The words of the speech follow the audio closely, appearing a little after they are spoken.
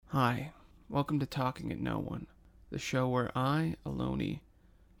Hi, welcome to Talking at No One, the show where I, Aloni,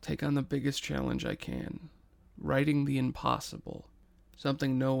 take on the biggest challenge I can, writing the impossible,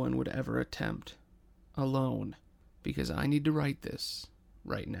 something no one would ever attempt, alone, because I need to write this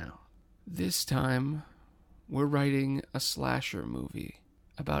right now. This time, we're writing a slasher movie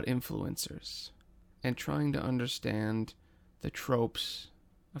about influencers and trying to understand the tropes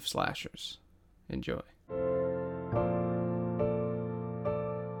of slashers. Enjoy.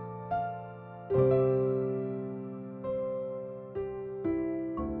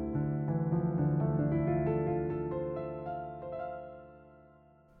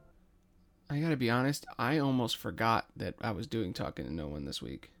 I gotta be honest, I almost forgot that I was doing Talking to No One this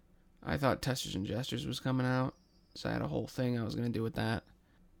week. I thought Testers and Jesters was coming out, so I had a whole thing I was gonna do with that.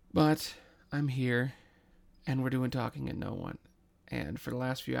 But I'm here, and we're doing Talking at No One. And for the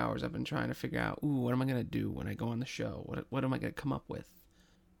last few hours, I've been trying to figure out, what am I gonna do when I go on the show? What am I gonna come up with?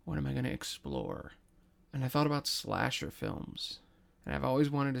 What am I gonna explore? And I thought about slasher films. And I've always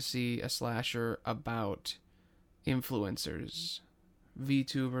wanted to see a slasher about influencers,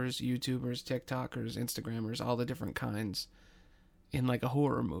 VTubers, YouTubers, TikTokers, Instagrammers, all the different kinds in like a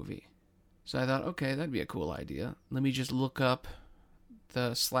horror movie. So I thought, okay, that'd be a cool idea. Let me just look up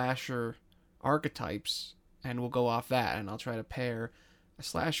the slasher archetypes and we'll go off that, and I'll try to pair a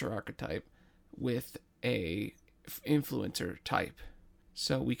slasher archetype with a influencer type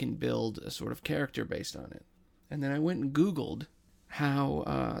so we can build a sort of character based on it. And then I went and Googled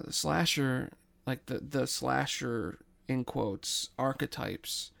how the slasher, like the slasher in quotes,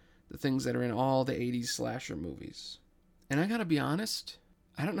 archetypes, the things that are in all the 80s slasher movies. And I gotta be honest,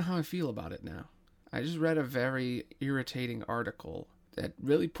 I don't know how I feel about it now. I just read a very irritating article that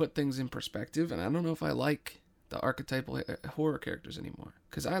really put things in perspective, and I don't know if I like the archetypal horror characters anymore.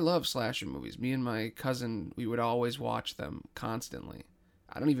 Because I love slasher movies. Me and my cousin, we would always watch them constantly.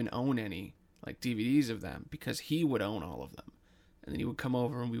 I don't even own any like DVDs of them because he would own all of them. And then he would come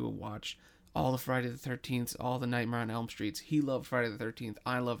over and we would watch all the Friday the 13th, all the Nightmare on Elm Streets. He loved Friday the 13th.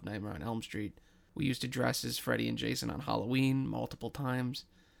 I loved Nightmare on Elm Street. We used to dress as Freddy and Jason on Halloween multiple times.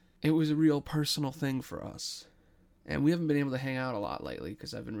 It was a real personal thing for us. And we haven't been able to hang out a lot lately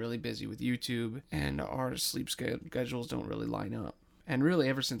because I've been really busy with YouTube and our sleep schedules don't really line up. And really,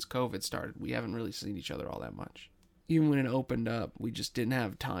 ever since COVID started, we haven't really seen each other all that much. Even when it opened up, we just didn't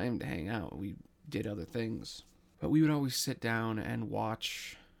have time to hang out. We did other things. But we would always sit down and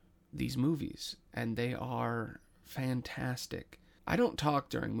watch these movies, and they are fantastic. I don't talk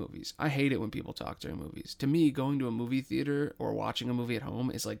during movies. I hate it when people talk during movies. To me, going to a movie theater or watching a movie at home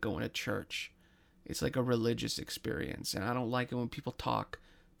is like going to church. It's like a religious experience, and I don't like it when people talk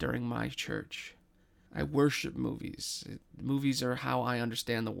during my church. I worship movies. Movies are how I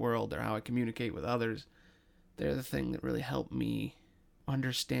understand the world. They're how I communicate with others. They're the thing that really help me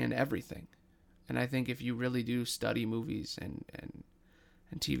understand everything. And I think if you really do study movies and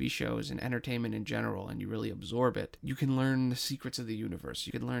TV shows and entertainment in general, and you really absorb it, you can learn the secrets of the universe.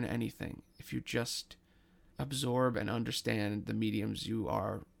 You can learn anything if you just absorb and understand the mediums you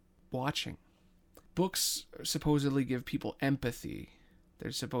are watching. Books supposedly give people empathy.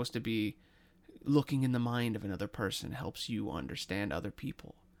 They're supposed to be looking in the mind of another person helps you understand other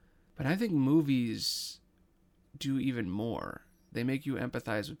people. But I think movies do even more. They make you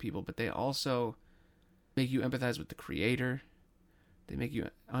empathize with people, but they also make you empathize with the creator. They make you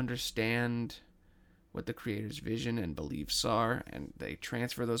understand what the creator's vision and beliefs are, and they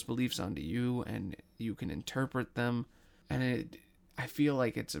transfer those beliefs onto you, and you can interpret them. And I feel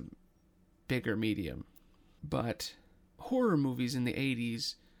like it's a bigger medium. But horror movies in the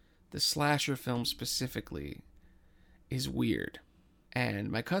 80s, the slasher film specifically, is weird.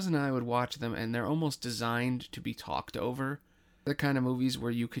 And my cousin and I would watch them, and they're almost designed to be talked over. The kind of movies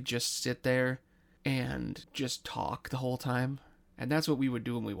where you could just sit there and just talk the whole time. And that's what we would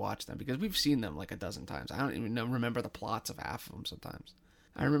do when we watched them, because we've seen them like a dozen times. I don't even remember the plots of half of them sometimes.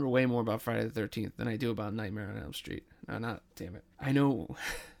 I remember way more about Friday the 13th than I do about Nightmare on Elm Street. No, not, damn it. I know,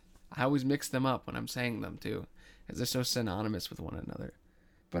 I always mix them up when I'm saying them too, as they're so synonymous with one another.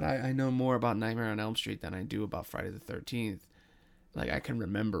 But I know more about Nightmare on Elm Street than I do about Friday the 13th. Like, I can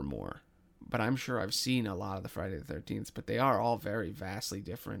remember more. But I'm sure I've seen a lot of the Friday the 13th, but they are all very vastly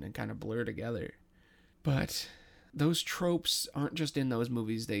different and kind of blur together. But those tropes aren't just in those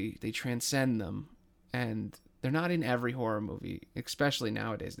movies, they transcend them, and they're not in every horror movie, especially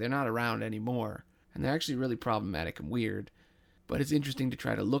nowadays. They're not around anymore, and they're actually really problematic and weird, but it's interesting to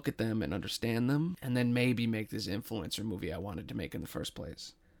try to look at them and understand them, and then maybe make this influencer movie I wanted to make in the first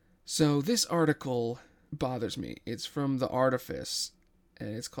place. So this article bothers me. It's from The Artifice, and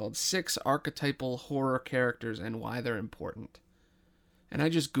it's called 6 Archetypal Horror Characters and Why They're Important. And I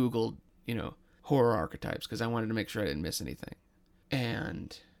just Googled, horror archetypes because I wanted to make sure I didn't miss anything.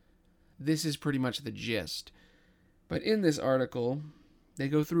 And this is pretty much the gist. But in this article, they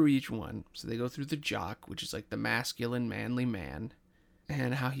go through each one. So they go through the jock, which is like the masculine, manly man,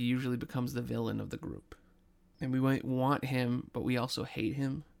 and how he usually becomes the villain of the group. And we might want him, but we also hate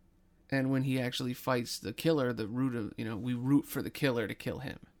him. And when he actually fights the killer, we root for the killer to kill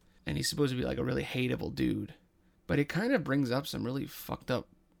him. And he's supposed to be like a really hateable dude. But it kind of brings up some really fucked up,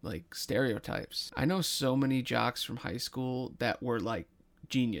 like, stereotypes. I know so many jocks from high school that were, like,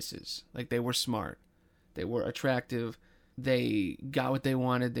 geniuses. Like, they were smart. They were attractive. They got what they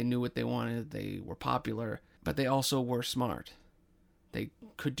wanted. They knew what they wanted. They were popular. But they also were smart. They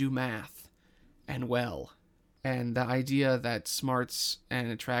could do math. And well. And the idea that smarts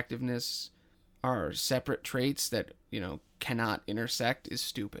and attractiveness are separate traits that, cannot intersect is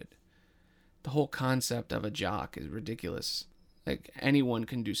stupid. The whole concept of a jock is ridiculous. Like, anyone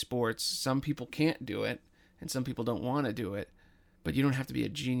can do sports. Some people can't do it, and some people don't want to do it. But you don't have to be a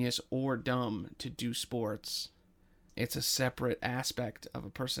genius or dumb to do sports. It's a separate aspect of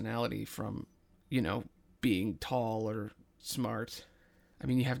a personality from, being tall or smart. I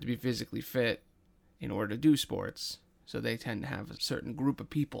mean, you have to be physically fit in order to do sports. So they tend to have a certain group of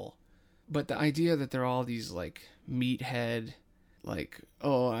people. But the idea that they're all these, like, meathead, like,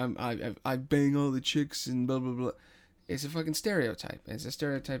 I bang all the chicks and blah, blah, blah. It's a fucking stereotype. It's a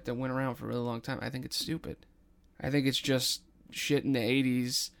stereotype that went around for a really long time. I think it's stupid. I think it's just shit in the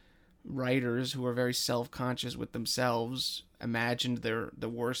 80s. Writers who are very self-conscious with themselves imagined they're the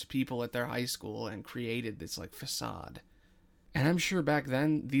worst people at their high school and created this, like, facade. And I'm sure back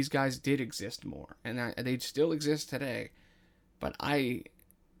then, these guys did exist more. And they still exist today. But I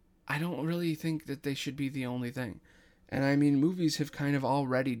don't really think that they should be the only thing. And I mean, movies have kind of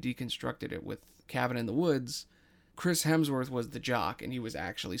already deconstructed it with Cabin in the Woods. Chris Hemsworth was the jock, and he was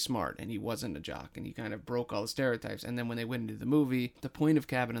actually smart, and he wasn't a jock, and he kind of broke all the stereotypes. And then when they went into the movie, the point of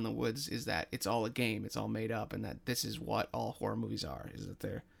Cabin in the Woods is that it's all a game, it's all made up, and that this is what all horror movies are, is that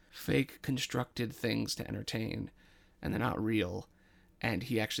they're fake constructed things to entertain. And they're not real, and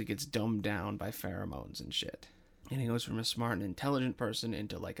he actually gets dumbed down by pheromones and shit. And he goes from a smart and intelligent person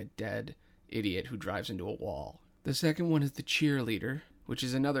into, like, a dead idiot who drives into a wall. The second one is the cheerleader, which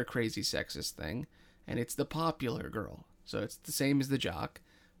is another crazy sexist thing, and it's the popular girl. So it's the same as the jock,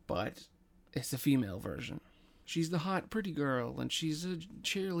 but it's the female version. She's the hot, pretty girl, and she's a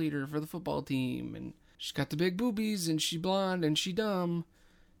cheerleader for the football team, and she's got the big boobies, and she's blonde, and she's dumb.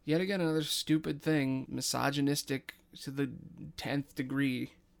 Yet again, another stupid thing, misogynistic to the 10th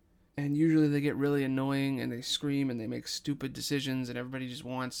degree. And usually they get really annoying and they scream and they make stupid decisions and everybody just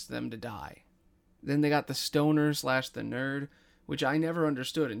wants them to die. Then they got the stoner / the nerd, which I never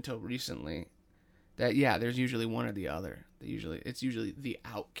understood until recently. That, yeah, there's usually one or the other. It's usually the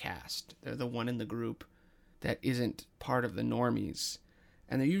outcast. They're the one in the group that isn't part of the normies.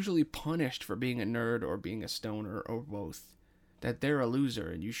 And they're usually punished for being a nerd or being a stoner or both. That they're a loser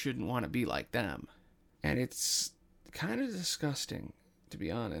and you shouldn't want to be like them. And it's kind of disgusting, to be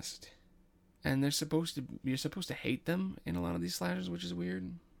honest. And you're supposed to hate them in a lot of these slashers, which is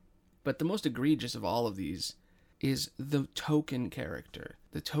weird. But the most egregious of all of these is the token character.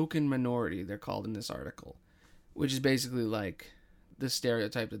 The token minority, they're called in this article. Which is basically like the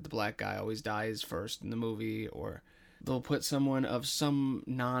stereotype that the black guy always dies first in the movie, or they'll put someone of some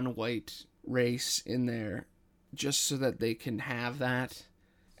non-white race in there just so that they can have that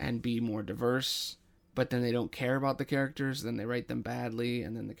and be more diverse. But then they don't care about the characters, then they write them badly,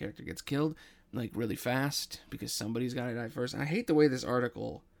 and then the character gets killed, like, really fast, because somebody's got to die first. And I hate the way this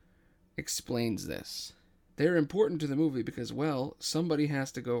article explains this. They're important to the movie because, well, somebody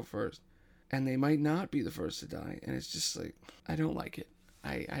has to go first. And they might not be the first to die. And it's just like, I don't like it.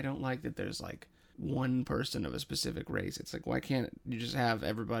 I don't like that there's, like, one person of a specific race. It's like, why can't you just have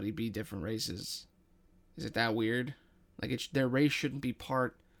everybody be different races? Is it that weird? Like, their race shouldn't be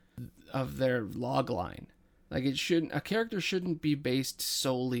part of their log line. Like, a character shouldn't be based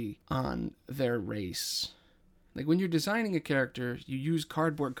solely on their race. Like, when you're designing a character, you use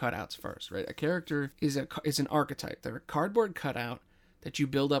cardboard cutouts first, right? A character is an archetype. They're a cardboard cutout that you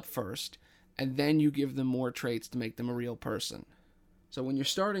build up first, and then you give them more traits to make them a real person. So when you're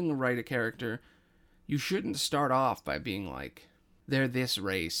starting to write a character, you shouldn't start off by being like, they're this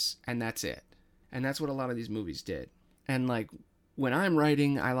race, and that's it. And that's what a lot of these movies did. And, like, when I'm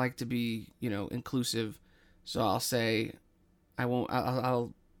writing, I like to be, inclusive. So I'll say,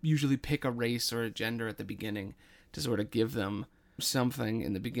 I'll usually pick a race or a gender at the beginning to sort of give them something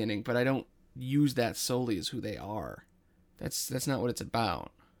in the beginning. But I don't use that solely as who they are. That's not what it's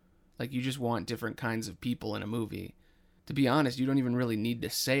about. Like, you just want different kinds of people in a movie. To be honest, you don't even really need to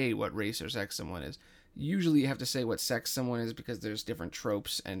say what race or sex someone is. Usually you have to say what sex someone is because there's different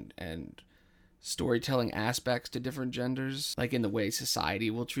tropes and storytelling aspects to different genders, like in the way society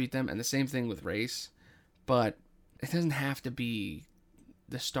will treat them, and the same thing with race. But it doesn't have to be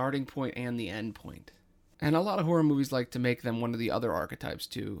the starting point and the end point. And a lot of horror movies like to make them one of the other archetypes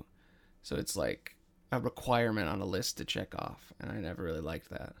too. So it's like a requirement on a list to check off, and I never really liked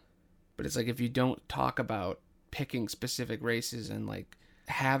that. But it's like if you don't talk about picking specific races and like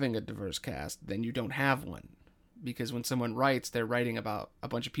having a diverse cast, then you don't have one. Because when someone writes, they're writing about a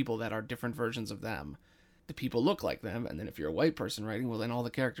bunch of people that are different versions of them. The people look like them, and then if you're a white person writing, well, then all the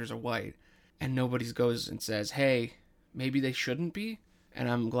characters are white. And nobody goes and says, hey, maybe they shouldn't be. And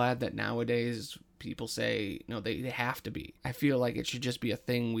I'm glad that nowadays people say, no, they have to be. I feel like it should just be a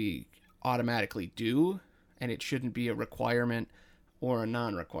thing we automatically do, and it shouldn't be a requirement or a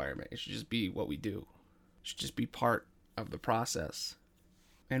non-requirement. It should just be what we do. It should just be part of the process.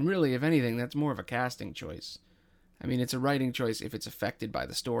 And really, if anything, that's more of a casting choice. I mean, it's a writing choice if it's affected by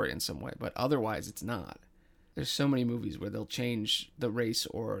the story in some way, but otherwise it's not. There's so many movies where they'll change the race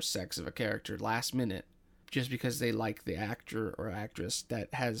or sex of a character last minute just because they like the actor or actress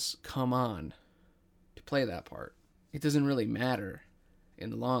that has come on to play that part. It doesn't really matter in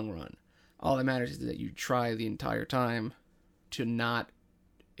the long run. All that matters is that you try the entire time to not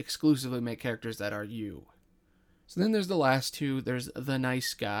exclusively make characters that are you. So then there's the last two. There's The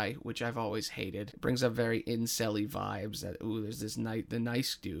Nice Guy, which I've always hated. It brings up very incel-y vibes that, ooh, there's this the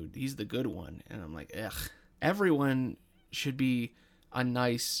nice dude. He's the good one. And I'm like, ugh. Everyone should be a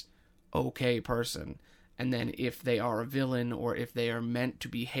nice, okay person. And then if they are a villain or if they are meant to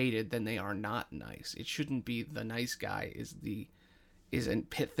be hated, then they are not nice. It shouldn't be the nice guy is a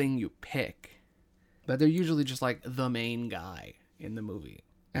thing you pick. But they're usually just like the main guy in the movie.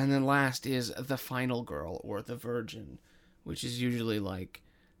 And then last is the final girl, or the virgin, which is usually like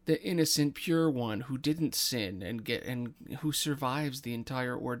the innocent, pure one who didn't sin and who survives the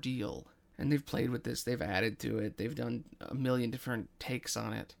entire ordeal. And they've played with this, they've added to it, they've done a million different takes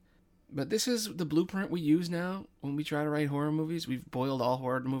on it. But this is the blueprint we use now when we try to write horror movies. We've boiled all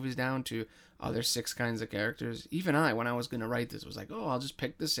horror movies down to, oh, there's 6 kinds of characters. Even I, when I was going to write this, was like, oh, I'll just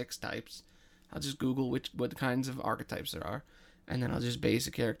pick the 6 types. I'll just Google what kinds of archetypes there are. And then I'll just base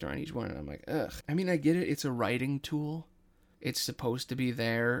a character on each one. And I'm like, ugh. I mean, I get it. It's a writing tool. It's supposed to be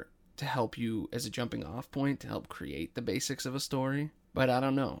there to help you as a jumping off point, to help create the basics of a story. But I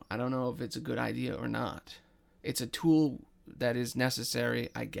don't know. I don't know if it's a good idea or not. It's a tool that is necessary,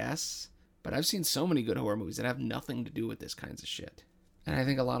 I guess. But I've seen so many good horror movies that have nothing to do with this kinds of shit. And I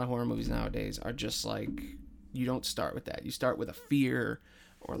think a lot of horror movies nowadays are just like, you don't start with that. You start with a fear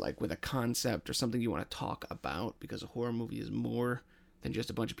or like with a concept or something you want to talk about, because a horror movie is more than just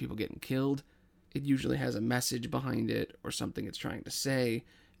a bunch of people getting killed. It usually has a message behind it or something it's trying to say.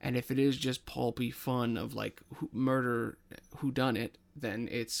 And if it is just pulpy fun of like murder, whodunit, then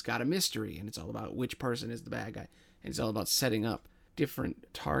it's got a mystery and it's all about which person is the bad guy. And it's all about setting up different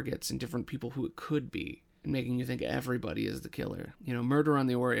targets and different people who it could be and making you think everybody is the killer. You know, Murder on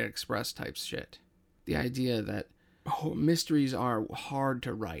the Orient Express type shit. The idea that mysteries are hard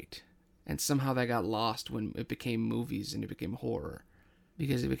to write, and somehow that got lost when it became movies and it became horror,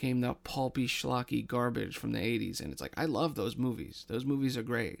 because it became the pulpy, schlocky garbage from the 80s. And it's like, I love those movies. Those movies are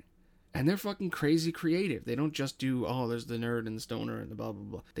great. And they're fucking crazy creative. They don't just do, oh, there's the nerd and the stoner and the blah, blah,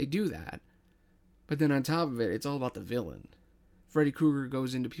 blah. They do that. But then on top of it, it's all about the villain. Freddy Krueger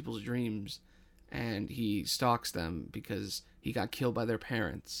goes into people's dreams and he stalks them because he got killed by their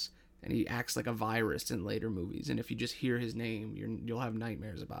parents. And he acts like a virus in later movies. And if you just hear his name, you'll have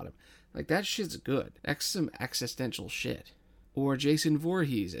nightmares about him. Like, that shit's good. That's some existential shit. Or Jason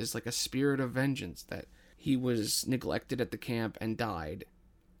Voorhees is like a spirit of vengeance, that he was neglected at the camp and died.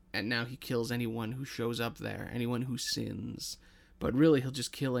 And now he kills anyone who shows up there, anyone who sins. But really, he'll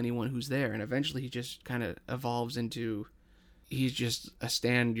just kill anyone who's there. And eventually he just kind of evolves into, he's just a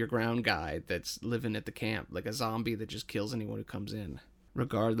stand your ground guy that's living at the camp. Like a zombie that just kills anyone who comes in,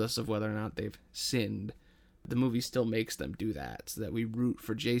 regardless of whether or not they've sinned. The movie still makes them do that, so that we root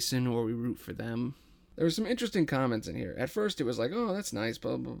for Jason or we root for them. There were some interesting comments in here. At first it was like, oh, that's nice,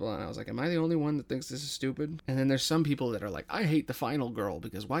 blah, blah, blah. And I was like, am I the only one that thinks this is stupid? And then there's some people that are like, I hate the final girl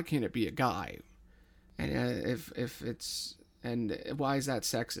because why can't it be a guy? And if it's, and why is that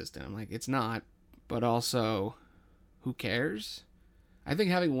sexist? And I'm like, it's not, but also, who cares? I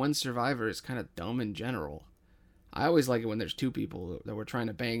think having one survivor is kind of dumb in general. I always like it when there's 2 people that were trying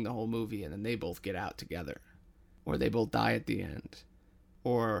to bang the whole movie and then they both get out together. Or they both die at the end.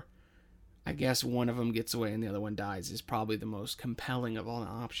 Or I guess one of them gets away and the other one dies is probably the most compelling of all the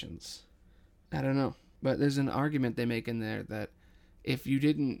options. I don't know. But there's an argument they make in there that if you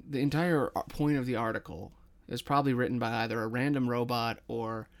didn't, the entire point of the article is probably written by either a random robot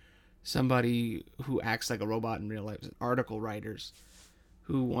or somebody who acts like a robot in real life. Article writers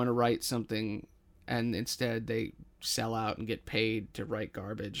who want to write something and instead they sell out and get paid to write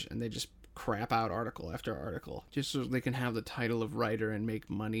garbage, and they just crap out article after article just so they can have the title of writer and make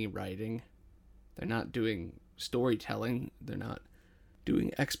money writing. They're not doing storytelling. They're not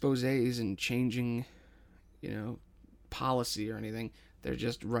doing exposés and changing, policy or anything. They're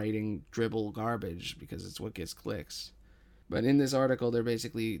just writing dribble garbage because it's what gets clicks. But in this article,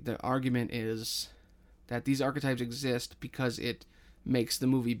 the argument is that these archetypes exist because it makes the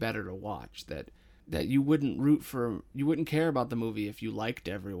movie better to watch. That you wouldn't care about the movie if you liked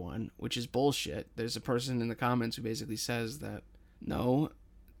everyone, which is bullshit. There's a person in the comments who basically says that, no,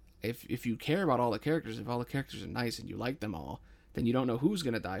 if you care about all the characters, if all the characters are nice and you like them all, then you don't know who's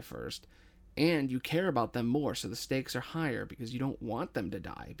going to die first. And you care about them more, so the stakes are higher because you don't want them to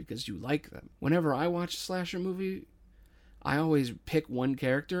die because you like them. Whenever I watch a slasher movie, I always pick one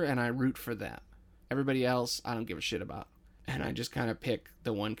character and I root for them. Everybody else, I don't give a shit about. And I just kind of pick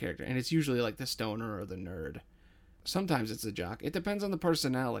the one character. And it's usually like the stoner or the nerd. Sometimes it's the jock. It depends on the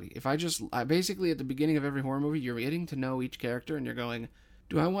personality. I basically at the beginning of every horror movie, you're getting to know each character and you're going,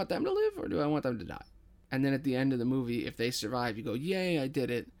 do I want them to live or do I want them to die? And then at the end of the movie, if they survive, you go, yay, I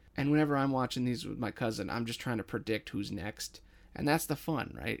did it. And whenever I'm watching these with my cousin, I'm just trying to predict who's next. And that's the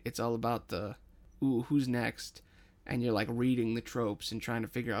fun, right? It's all about who's next? And you're like reading the tropes and trying to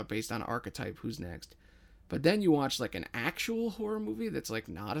figure out based on archetype who's next. But then you watch like an actual horror movie that's like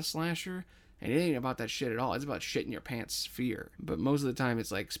not a slasher, and it ain't about that shit at all. It's about shit in your pants fear. But most of the time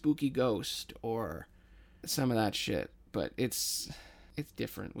it's like spooky ghost or some of that shit. But it's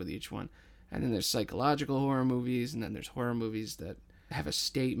different with each one. And then there's psychological horror movies, and then there's horror movies that have a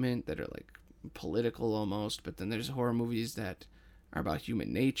statement that are like political almost, but then there's horror movies that are about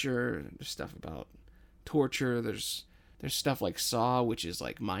human nature. There's stuff about torture. There's stuff like Saw, which is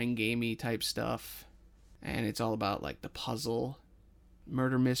like mind gamey type stuff, and it's all about like the puzzle,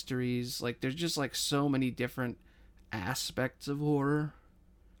 murder mysteries. Like there's just like so many different aspects of horror.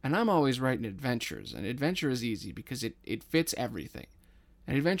 And I'm always writing adventures, and adventure is easy because it fits everything.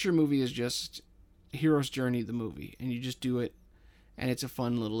 An adventure movie is just hero's journey, the movie, and you just do it, and it's a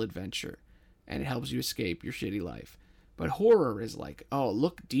fun little adventure, and it helps you escape your shitty life. But horror is like, oh,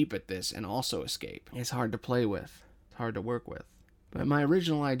 look deep at this and also escape. It's hard to play with. It's hard to work with. But my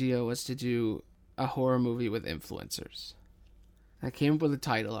original idea was to do a horror movie with influencers. I came up with a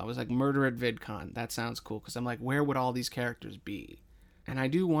title. I was like, Murder at VidCon. That sounds cool, because I'm like, where would all these characters be? And I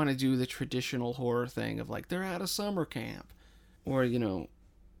do want to do the traditional horror thing of like, they're at a summer camp. Or,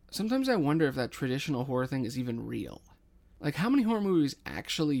 sometimes I wonder if that traditional horror thing is even real. Like, how many horror movies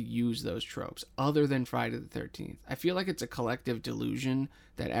actually use those tropes other than Friday the 13th? I feel like it's a collective delusion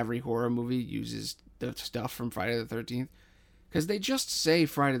that every horror movie uses the stuff from Friday the 13th. Because they just say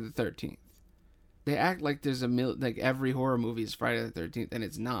Friday the 13th. They act like there's like every horror movie is Friday the 13th, and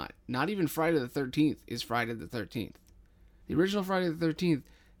it's not. Not even Friday the 13th is Friday the 13th. The original Friday the 13th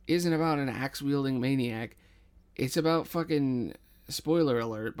isn't about an axe-wielding maniac. It's about fucking, spoiler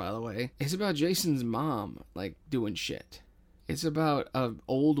alert, by the way, it's about Jason's mom, like, doing shit. It's about an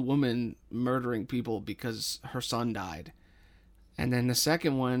old woman murdering people because her son died. And then the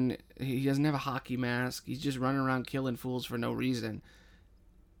second one, he doesn't have a hockey mask. He's just running around killing fools for no reason.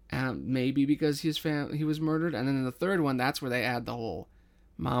 Maybe because he was murdered. And then in the third one, that's where they add the whole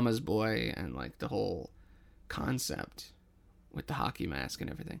mama's boy and, like, the whole concept with the hockey mask and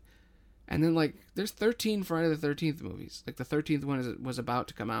everything. And then, like, there's 13 Friday the 13th movies. Like, the 13th one was about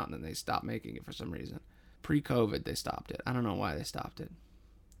to come out, and then they stopped making it for some reason. Pre-COVID, they stopped it. I don't know why they stopped it.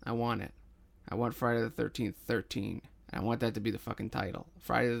 I want it. I want Friday the 13th 13. I want that to be the fucking title.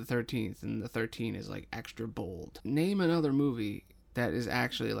 Friday the 13th, and the 13 is, like, extra bold. Name another movie that is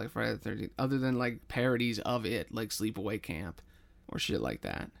actually like Friday the 13th, other than, like, parodies of it, like Sleepaway Camp, or shit like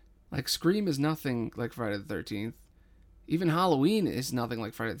that. Like, Scream is nothing like Friday the 13th. Even Halloween is nothing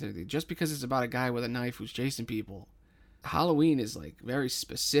like Friday the 13th. Just because it's about a guy with a knife who's chasing people. Halloween is, like, very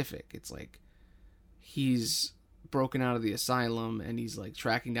specific. It's like he's broken out of the asylum and he's, like,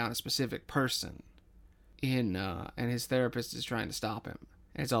 tracking down a specific person. And his therapist is trying to stop him.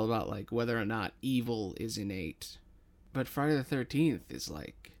 And it's all about, like, whether or not evil is innate. But Friday the 13th is,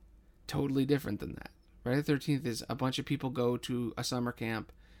 like, totally different than that. Friday the 13th is a bunch of people go to a summer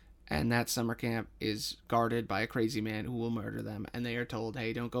camp, and that summer camp is guarded by a crazy man who will murder them. And they are told,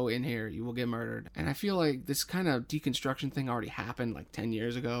 hey, don't go in here. You will get murdered. And I feel like this kind of deconstruction thing already happened like 10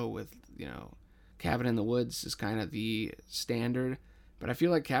 years ago with, Cabin in the Woods is kind of the standard. But I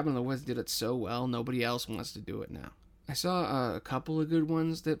feel like Cabin in the Woods did it so well, nobody else wants to do it now. I saw a couple of good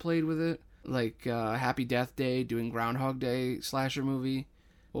ones that played with it, like Happy Death Day doing Groundhog Day slasher movie,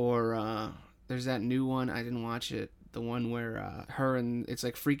 or there's that new one, I didn't watch it, the one where her and, it's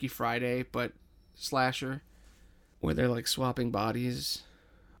like Freaky Friday, but slasher, where they're like swapping bodies.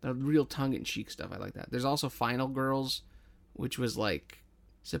 The real tongue-in-cheek stuff, I like that. There's also Final Girls, which was like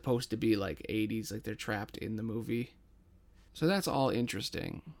supposed to be like 80s, like they're trapped in the movie. So that's all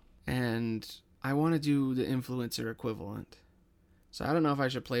interesting. And I want to do the influencer equivalent. So I don't know if I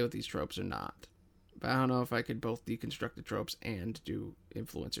should play with these tropes or not. But I don't know if I could both deconstruct the tropes and do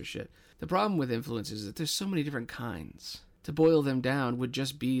influencer shit. The problem with influencers is that there's so many different kinds. To boil them down would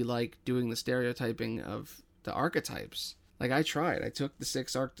just be like doing the stereotyping of the archetypes. Like I took the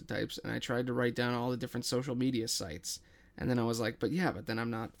 6 archetypes and I tried to write down all the different social media sites. And then I was like, but then I'm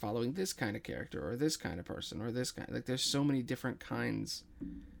not following this kind of character or this kind of person or this kind. Like there's so many different kinds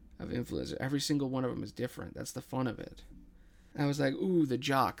of influencer. Every single one of them is different. That's the fun of it. I was like, ooh, the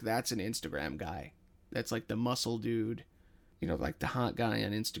jock, that's an Instagram guy. That's like the muscle dude, like the hot guy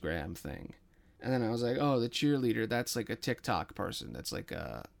on Instagram thing. And then I was like, oh, the cheerleader, that's like a TikTok person. That's like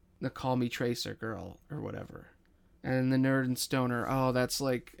the Call Me Tracer girl or whatever. And the nerd and stoner, oh, that's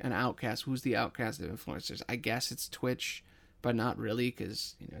like an outcast. Who's the outcast of influencers? I guess it's Twitch, but not really,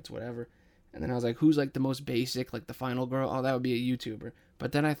 because, it's whatever. And then I was like, who's like the most basic, like the final girl? Oh, that would be a YouTuber.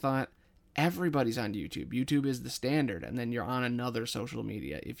 But then I thought, everybody's on YouTube. YouTube is the standard, and then you're on another social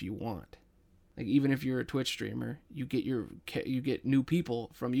media if you want. Like, even if you're a Twitch streamer, you get new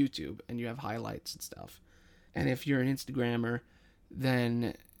people from YouTube, and you have highlights and stuff. And if you're an Instagrammer,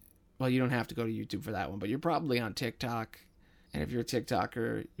 then... well, you don't have to go to YouTube for that one, but you're probably on TikTok. And if you're a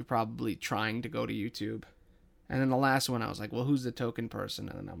TikToker, you're probably trying to go to YouTube. And then the last one, I was like, well, who's the token person?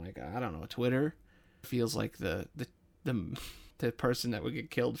 And then I'm like, I don't know, Twitter? Feels like the person that would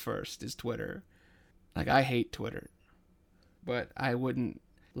get killed first is Twitter. Like, I hate Twitter. But I wouldn't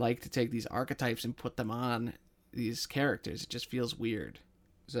like to take these archetypes and put them on these characters. It just feels weird.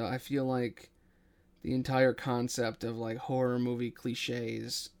 So I feel like the entire concept of like horror movie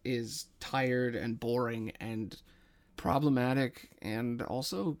cliches is tired and boring and problematic and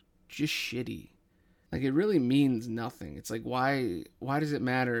also just shitty. Like, it really means nothing. It's like, why does it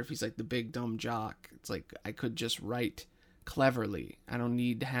matter if he's like the big dumb jock? It's like, I could just write cleverly. I don't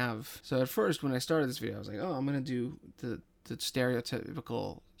need to have... So at first when I started this video, I was like, oh, I'm gonna do the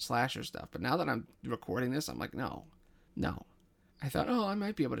stereotypical slasher stuff. But now that I'm recording this, I'm like, no. I thought, oh, I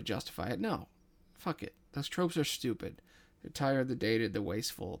might be able to justify it. No. Fuck it. Those tropes are stupid. They're tired, they're dated, they're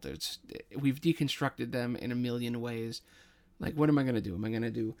wasteful. We've deconstructed them in a million ways. Like, what am I going to do? Am I going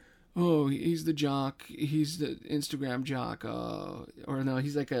to do, oh, he's the jock, he's the Instagram jock, or no,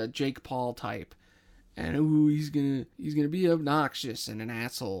 he's like a Jake Paul type. And, ooh, he's gonna be obnoxious and an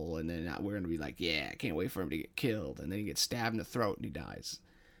asshole. And then we're going to be like, yeah, I can't wait for him to get killed. And then he gets stabbed in the throat and he dies.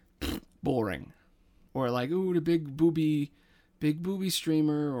 Boring. Or like, ooh, the big booby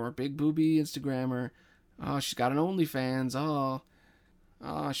streamer or big booby Instagrammer. Oh, she's got an OnlyFans. Oh,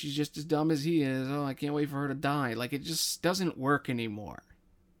 she's just as dumb as he is. Oh, I can't wait for her to die. Like, it just doesn't work anymore.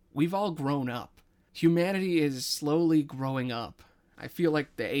 We've all grown up. Humanity is slowly growing up. I feel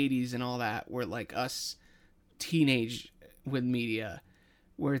like the 80s and all that were like us teenage with media,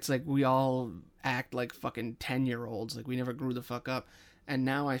 where it's like we all act like fucking 10-year-olds. Like, we never grew the fuck up. And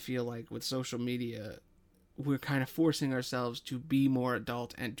now I feel like with social media, we're kind of forcing ourselves to be more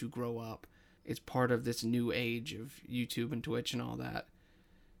adult and to grow up. It's part of this new age of YouTube and Twitch and all that.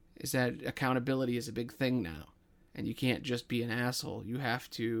 Is that accountability is a big thing now. And you can't just be an asshole. You have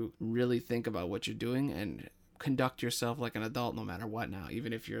to really think about what you're doing and conduct yourself like an adult no matter what now.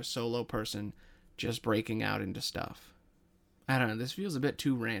 Even if you're a solo person just breaking out into stuff. I don't know. This feels a bit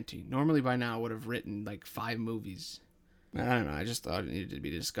too ranty. Normally by now I would have written like 5 movies. I don't know. I just thought it needed to be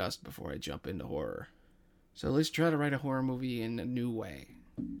discussed before I jump into horror. So let's try to write a horror movie in a new way.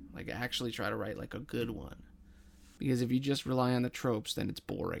 Like, actually try to write like a good one. Because if you just rely on the tropes, then it's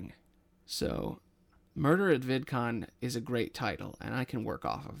boring. So, Murder at VidCon is a great title, and I can work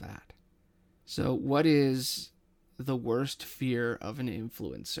off of that. So, what is the worst fear of an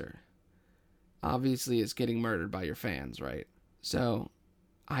influencer? Obviously, it's getting murdered by your fans, right? So,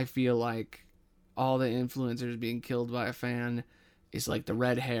 I feel like all the influencers being killed by a fan is like the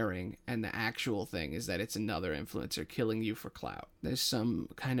red herring, and the actual thing is that it's another influencer killing you for clout. There's some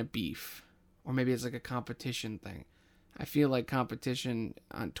kind of beef, or maybe it's like a competition thing. I feel like competition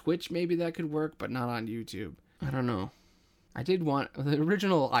on Twitch, maybe that could work, but not on YouTube. I don't know. The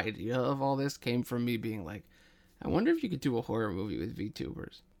original idea of all this came from me being like, I wonder if you could do a horror movie with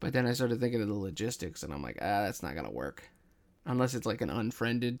VTubers. But then I started thinking of the logistics, and I'm like, that's not gonna work. Unless it's like an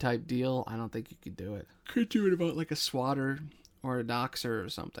unfriended type deal, I don't think you could do it. Could do it about like a swatter or a doxer or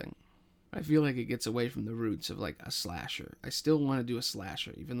something. I feel like it gets away from the roots of like a slasher. I still want to do a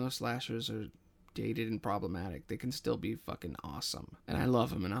slasher, even though slashers are dated and problematic. They can still be fucking awesome. And I love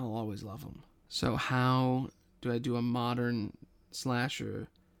them, and I'll always love them. So how do I do a modern slasher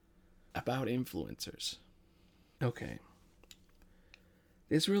about influencers? Okay.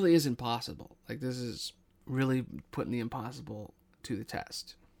 This really is impossible. Like, this is really putting the impossible to the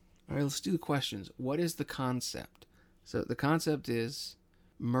test. All right, let's do the questions. What is the concept? So the concept is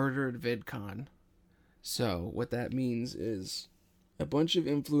murder at VidCon. So what that means is a bunch of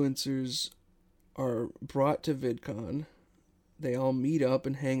influencers are brought to VidCon. They all meet up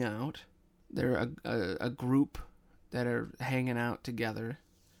and hang out. They're a group that are hanging out together.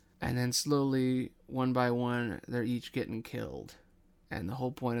 And then slowly, one by one, they're each getting killed. And the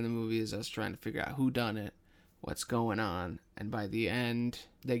whole point of the movie is us trying to figure out who done it, what's going on, and by the end,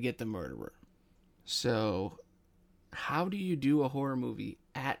 they get the murderer. So, how do you do a horror movie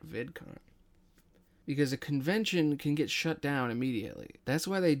at VidCon? Because a convention can get shut down immediately. That's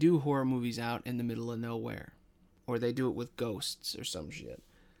why they do horror movies out in the middle of nowhere. Or they do it with ghosts or some shit.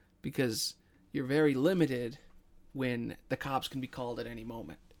 Because you're very limited when the cops can be called at any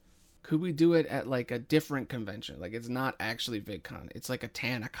moment. Could we do it at like a different convention? Like, it's not actually VidCon. It's like a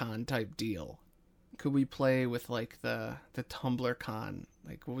TanaCon type deal. Could we play with like the Tumblr Con?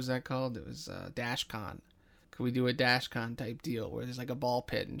 Like, what was that called? It was DashCon. Could we do a DashCon type deal where there's like a ball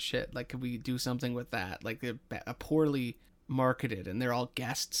pit and shit? Like, could we do something with that? Like a poorly marketed, and they're all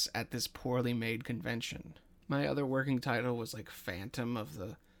guests at this poorly made convention. My other working title was like Phantom of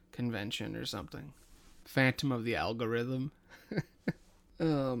the Convention or something. Phantom of the Algorithm.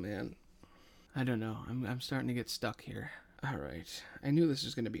 Oh, man. I don't know. I'm starting to get stuck here. All right. I knew this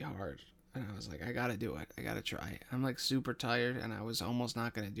was going to be hard. And I was like, I got to do it. I got to try. I'm like super tired, and I was almost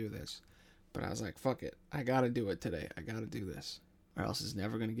not going to do this. But I was like, fuck it. I got to do it today. I got to do this. Or else it's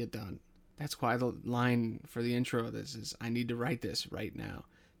never going to get done. That's why the line for the intro of this is, I need to write this right now.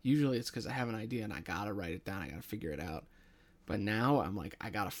 Usually it's because I have an idea, and I got to write it down. I got to figure it out. But now I'm like,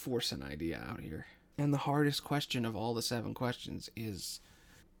 I got to force an idea out here. And the hardest question of all the 7 questions is,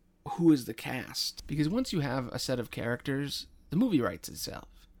 who is the cast? Because once you have a set of characters, the movie writes itself.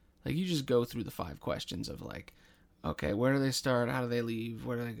 Like, you just go through the 5 questions of like, okay, where do they start? How do they leave?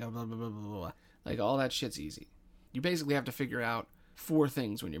 Where do they go? Blah, blah, blah, blah, blah. Like, all that shit's easy. You basically have to figure out 4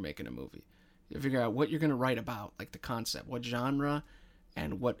 things when you're making a movie. You figure out what you're going to write about, like the concept, what genre,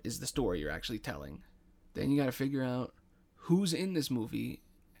 and what is the story you're actually telling. Then you got to figure out who's in this movie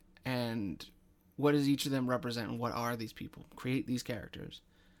and what does each of them represent and what are these people. Create these characters.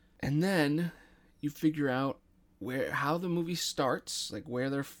 And then you figure out how the movie starts, like where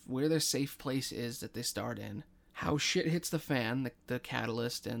their safe place is that they start in, how shit hits the fan, the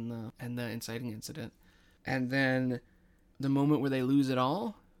catalyst and the inciting incident, and then the moment where they lose it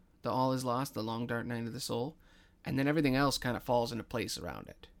all, the all is lost, the long dark night of the soul, and then everything else kind of falls into place around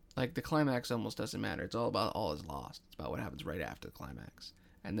it. Like, the climax almost doesn't matter. It's all about all is lost. It's about what happens right after the climax.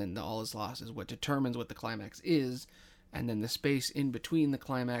 And then the all is lost is what determines what the climax is, and then the space in between the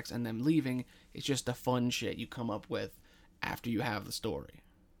climax and them leaving is just the fun shit you come up with after you have the story.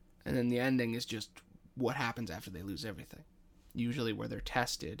 And then the ending is just what happens after they lose everything. Usually where they're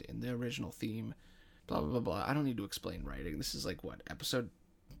tested in the original theme. Blah, blah, blah, blah. I don't need to explain writing. This is like, what, episode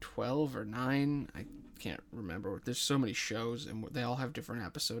 12 or 9? I can't remember. There's so many shows, and they all have different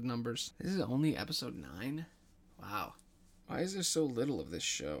episode numbers. This is only episode 9? Wow. Why is there so little of this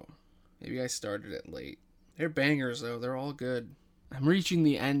show? Maybe I started it late. They're bangers, though. They're all good. I'm reaching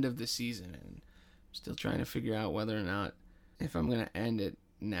the end of the season, and I'm still trying to figure out whether or not if I'm going to end it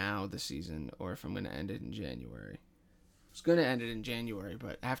now, the season, or if I'm going to end it in January. I was going to end it in January,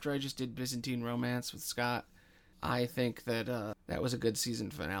 but after I just did Byzantine Romance with Scott, I think that that was a good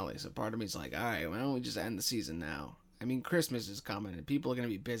season finale. So part of me's like, all right, why don't we just end the season now? I mean, Christmas is coming, and people are going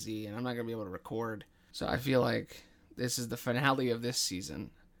to be busy, and I'm not going to be able to record. So I feel like this is the finale of this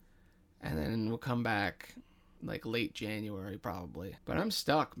season. And then we'll come back like late January probably. But I'm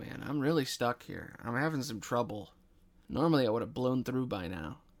stuck, man. I'm really stuck here. I'm having some trouble. Normally I would have blown through by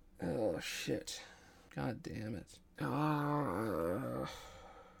now. Oh, shit. God damn it.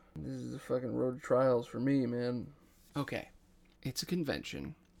 This is the fucking road to trials for me, man. Okay. It's a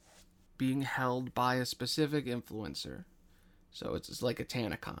convention being held by a specific influencer. So it's like a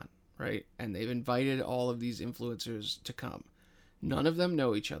TanaCon, right? And they've invited all of these influencers to come. None of them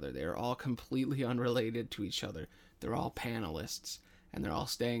know each other. They're all completely unrelated to each other. They're all panelists, and they're all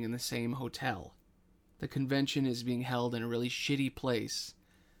staying in the same hotel. The convention is being held in a really shitty place,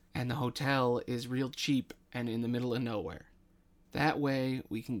 and the hotel is real cheap and in the middle of nowhere. That way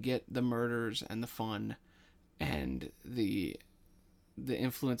we can get the murders and the fun, and the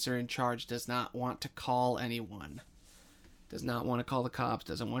influencer in charge does not want to call anyone, does not want to call the cops,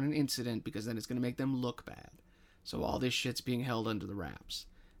 doesn't want an incident because then it's going to make them look bad. So all this shit's being held under the wraps,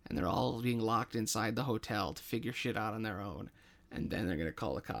 and they're all being locked inside the hotel to figure shit out on their own, and then they're going to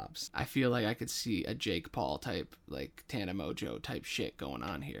call the cops. I feel like I could see a Jake Paul type, like Tana Mongeau type shit going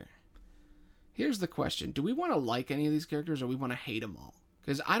on here. Here's the question. Do we want to like any of these characters, or we want to hate them all?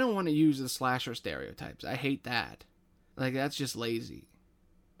 Because I don't want to use the slasher stereotypes. I hate that. Like, that's just lazy.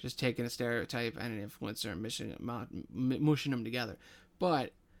 Just taking a stereotype and an influencer and mushing them together.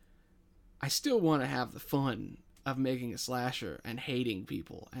 But I still want to have the fun of making a slasher and hating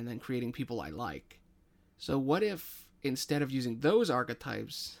people and then creating people I like. So what if, instead of using those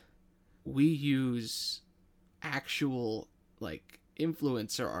archetypes, we use actual, like,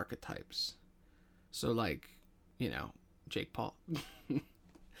 influencer archetypes? So, like, you know, Jake Paul.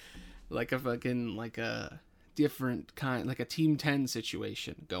 Like a fucking, like a different kind, like a Team 10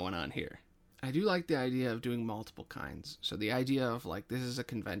 situation going on here. I do like the idea of doing multiple kinds. So the idea of, like, this is a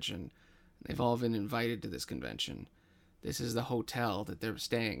convention. They've all been invited to this convention. This is the hotel that they're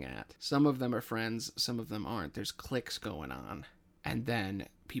staying at. Some of them are friends, some of them aren't. There's cliques going on. And then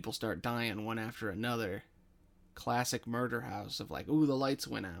people start dying one after another. Classic murder house of, like, ooh, the lights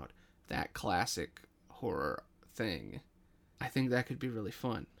went out. That classic horror thing. I think that could be really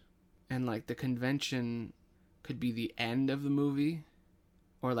fun. And, like, the convention could be the end of the movie,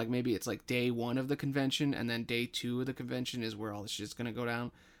 or, like, maybe it's, like, day 1 of the convention, and then day 2 of the convention is where all this shit's gonna go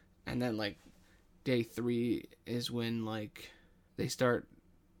down, and then, like, day 3 is when, like, they start,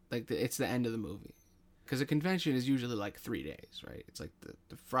 like, it's the end of the movie. Because a convention is usually, like, 3 days, right? It's, like,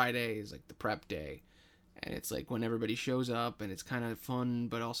 the Friday is, like, the prep day, and it's, like, when everybody shows up, and it's kind of fun,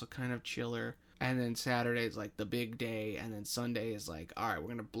 but also kind of chiller. And then Saturday is, like, the big day, and then Sunday is, like, alright, we're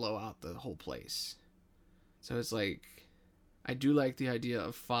gonna blow out the whole place. So it's, like, I do like the idea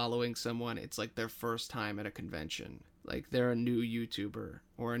of following someone. It's, like, their first time at a convention. Like, they're a new YouTuber,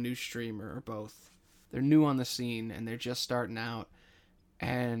 or a new streamer, or both. They're new on the scene, and they're just starting out,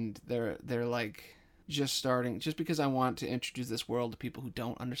 and they're like, just starting, just because I want to introduce this world to people who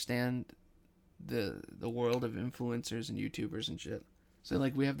don't understand the world of influencers and YouTubers and shit. So,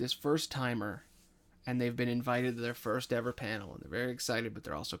 like, we have this first timer, and they've been invited to their first ever panel, and they're very excited, but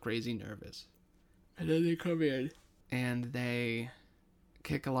they're also crazy nervous. And then they come in, and they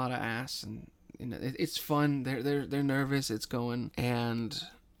kick a lot of ass, and, you know, it's fun. They're nervous. It's going, and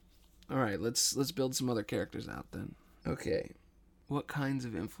all right, let's build some other characters out then. Okay, what kinds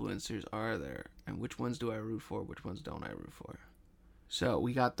of influencers are there, and which ones do I root for? Which ones don't I root for? So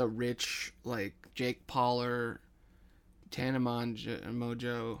we got the rich, like Jake Pauler, Tana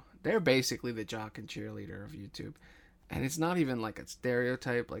Mongeau. They're basically the jock and cheerleader of YouTube, and it's not even like a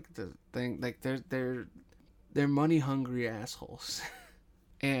stereotype. Like the thing, like they're money hungry assholes,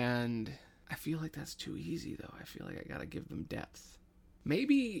 and I feel like that's too easy though. I feel like I gotta give them depth.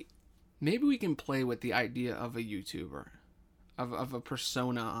 Maybe we can play with the idea of a YouTuber, of a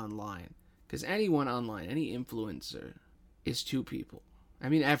persona online, because anyone online, any influencer, is two people. I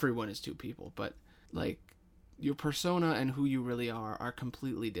mean, everyone is two people, but, like, your persona and who you really are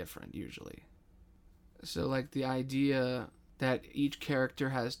completely different usually. So, like, the idea that each character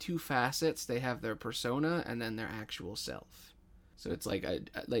has two facets. They have their persona and then their actual self. So it's like,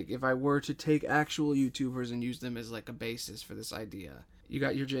 like if I were to take actual YouTubers and use them as like a basis for this idea, you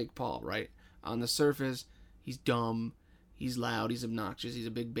got your Jake Paul, right? On the surface, he's dumb, he's loud, he's obnoxious, he's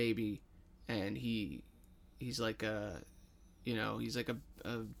a big baby, and he's like a, you know, he's like a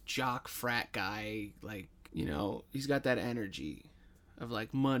jock frat guy, like, you know, he's got that energy of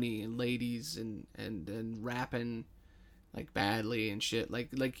like money and ladies and rapping like badly and shit. Like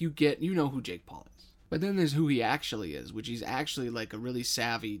you know who Jake Paul is. But then there's who he actually is, which he's actually like a really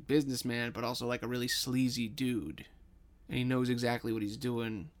savvy businessman, but also like a really sleazy dude. And he knows exactly what he's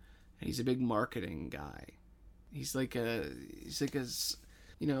doing. And he's a big marketing guy. He's like a,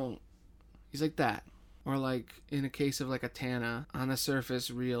 you know, he's like that. Or like in a case of like a Tana, on the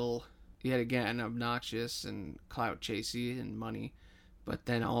surface real, yet again, obnoxious and clout chasey and money. But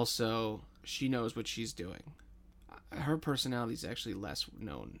then also she knows what she's doing. Her personality is actually less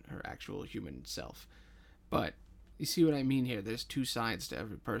known, her actual human self. But you see what I mean here? There's two sides to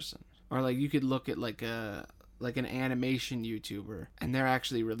every person. Or like you could look at like an animation YouTuber, and they're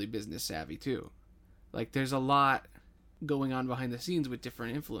actually really business savvy too. Like there's a lot going on behind the scenes with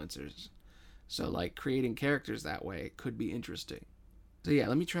different influencers. So like creating characters that way could be interesting. So yeah,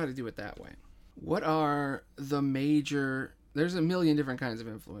 let me try to do it that way. What are the major... There's a million different kinds of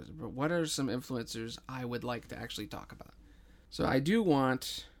influencers, but what are some influencers I would like to actually talk about? So I do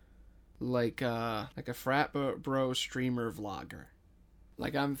want like a frat bro streamer vlogger.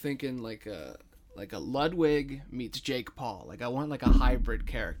 Like I'm thinking like a Ludwig meets Jake Paul. Like I want like a hybrid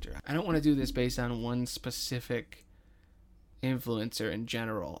character. I don't want to do this based on one specific influencer in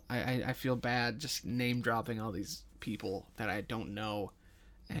general. I feel bad just name dropping all these people that I don't know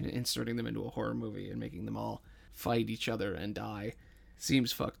and inserting them into a horror movie and making them all fight each other and die.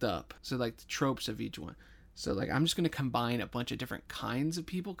 Seems fucked up. So like the tropes of each one. So like I'm just gonna combine a bunch of different kinds of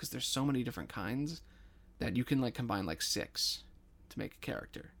people because there's so many different kinds that you can like combine like 6 to make a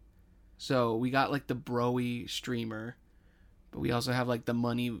character. So we got like the broy streamer, but we also have like the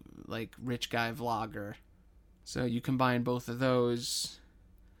money like rich guy vlogger. So you combine both of those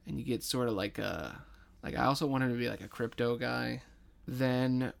and you get sort of like a like I also want him to be like a crypto guy.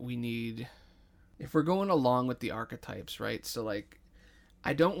 Then we need if we're going along with the archetypes, right? So like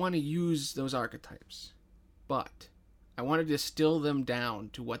I don't want to use those archetypes, but I want to distill them down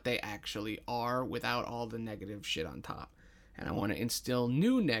to what they actually are without all the negative shit on top. And I want to instill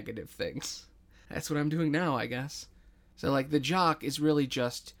new negative things. That's what I'm doing now, I guess. So like the jock is really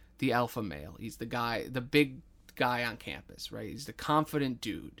just the alpha male. He's the guy, the big guy on campus, right? He's the confident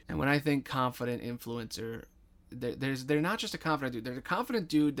dude. And when I think confident influencer, they're not just a confident dude. They're the confident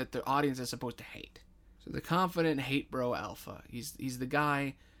dude that the audience is supposed to hate. So the confident hate bro alpha. He's the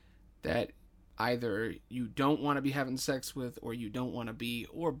guy that either you don't want to be having sex with or you don't want to be,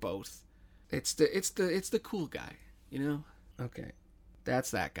 or both. It's the cool guy, you know? Okay.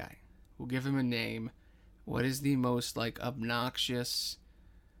 That's that guy. We'll give him a name. What is the most like obnoxious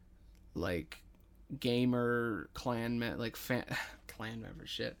like gamer clan like clan member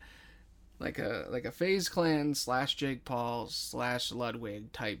shit? Like a FaZe Clan / Jake Paul /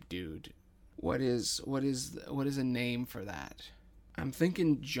 Ludwig type dude. What is a name for that? I'm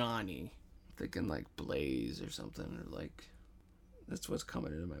thinking Johnny. I'm thinking like Blaze or something, or like that's what's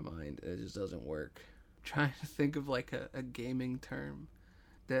coming into my mind. It just doesn't work. I'm trying to think of like a gaming term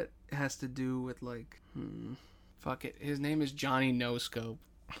that has to do with like fuck it. His name is Johnny No Scope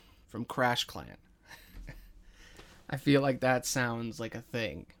from Crash Clan. I feel like that sounds like a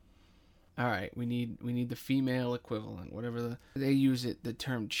thing. All right, we need the female equivalent, whatever they use it. The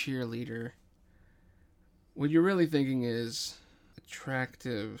term cheerleader. What you're really thinking is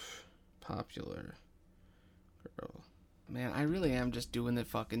attractive, popular girl. Man, I really am just doing the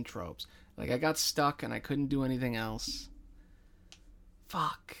fucking tropes. Like I got stuck and I couldn't do anything else.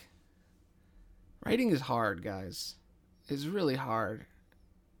 Fuck. Writing is hard, guys. It's really hard.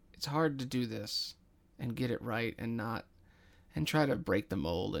 It's hard to do this and get it right and try to break the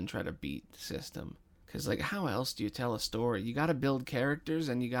mold and try to beat the system. Because, like, how else do you tell a story? You gotta build characters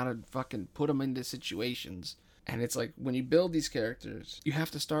and you gotta fucking put them into situations. And it's like, when you build these characters, you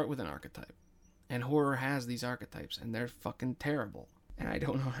have to start with an archetype. And horror has these archetypes, and they're fucking terrible. And I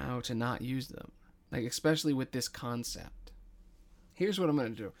don't know how to not use them. Like, especially with this concept. Here's what I'm gonna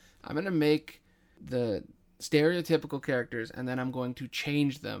do. I'm gonna make the stereotypical characters, and then I'm going to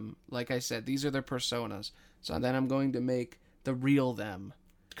change them. Like I said, these are their personas. So then I'm going to make the real them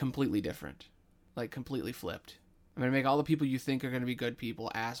completely different. Like, completely flipped. I'm going to make all the people you think are going to be good people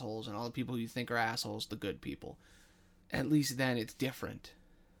assholes, and all the people you think are assholes the good people. At least then it's different.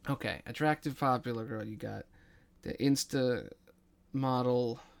 Okay, attractive, popular girl. You got the Insta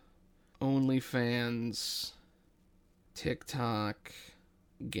model, OnlyFans, TikTok,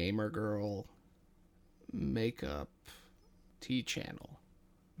 gamer girl, makeup, T-channel.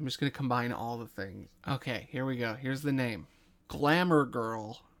 I'm just going to combine all the things. Okay, here we go. Here's the name. Glamour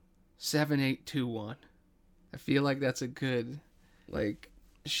Girl 7821. I feel like that's a good, like,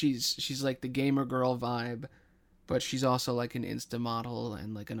 she's like the gamer girl vibe, but she's also like an Insta model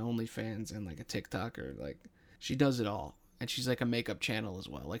and like an OnlyFans and like a TikToker. Like, she does it all. And she's like a makeup channel as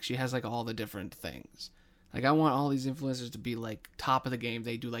well. Like, she has like all the different things. Like, I want all these influencers to be like top of the game.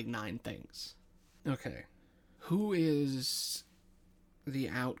 They do like 9 things. Okay. Who is the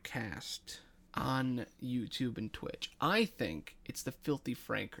outcast on YouTube and Twitch? I think it's the Filthy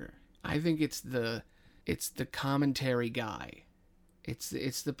Franker. I think it's the commentary guy. It's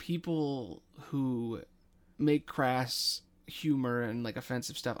the people who make crass humor and like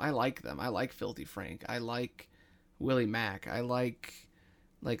offensive stuff. I like them. I like Filthy Frank. I like Willie Mack. I like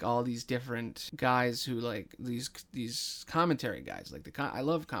all these different guys who like these commentary guys. Like I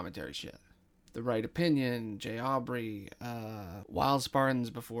love commentary shit. The Right Opinion, Jay Aubrey, Wild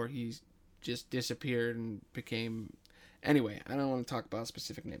Spartans before he just disappeared and became... Anyway, I don't want to talk about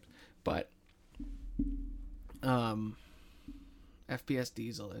specific names, but FPS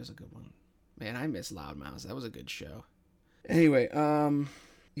Diesel, there's a good one. Man, I miss Loudmouth. That was a good show. Anyway,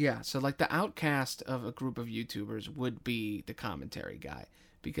 Yeah, so like the outcast of a group of YouTubers would be the commentary guy,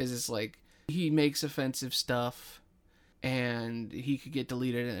 because it's like he makes offensive stuff and he could get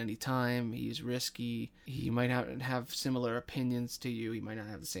deleted at any time. He's risky. He might have similar opinions to you. He might not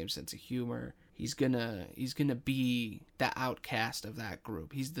have the same sense of humor. He's gonna be the outcast of that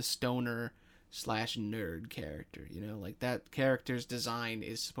group. He's the stoner slash nerd character. Like that character's design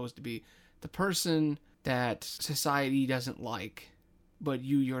is supposed to be the person that society doesn't like, but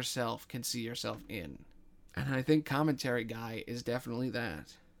you yourself can see yourself in. And I think commentary guy is definitely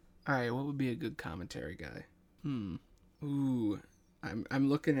that. All right, what would be a good commentary guy? Ooh, I'm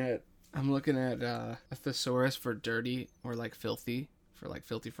looking at a thesaurus for dirty, or like filthy, for like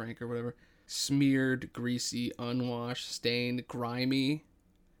filthy Frank or whatever. Smeared, greasy, unwashed, stained, grimy,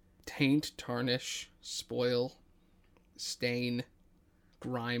 taint, tarnish, spoil, stain,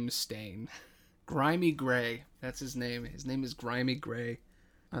 grime stain. Grimy Gray. That's his name. His name is Grimy Gray.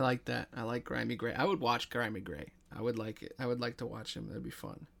 I like that. I like Grimy Gray. I would watch Grimy Gray. I would like it. I would like to watch him. That'd be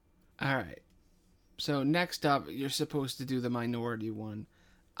fun. All right. So next up, you're supposed to do the minority one.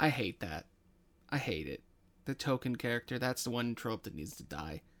 I hate that. I hate it. The token character, that's the one trope that needs to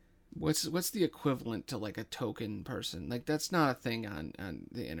die. What's the equivalent to like a token person? Like that's not a thing on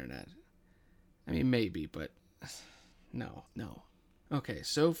the internet. I mean maybe, but no. Okay,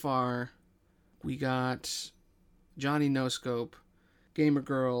 so far we got Johnny No Scope, Gamer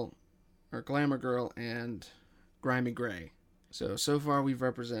Girl, or Glamour Girl, and Grimy Gray. So far we've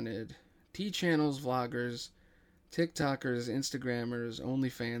represented T-channels, vloggers, TikTokers, Instagrammers,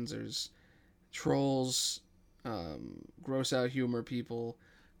 OnlyFansers, trolls, gross out humor people,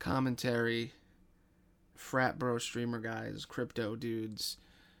 commentary, frat bro streamer guys, crypto dudes.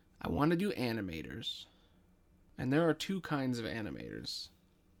 I want to do animators. And there are two kinds of animators.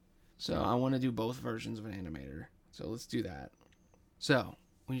 So I want to do both versions of an animator. So let's do that. So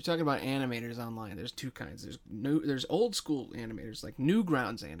when you're talking about animators online, there's two kinds. There's old school animators, like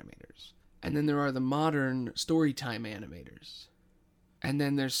Newgrounds animators. And then there are the modern Storytime animators. And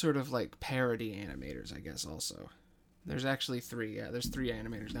then there's sort of like parody animators, I guess, also. There's actually three. Yeah, there's three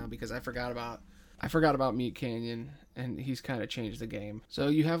animators now because I forgot about Meat Canyon, and he's kind of changed the game. So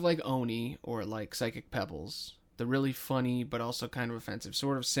you have like Oni or like Psychic Pebbles, the really funny but also kind of offensive,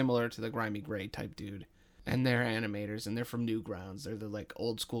 sort of similar to the Grimy Gray type dude. And they're animators, and they're from Newgrounds. They're the like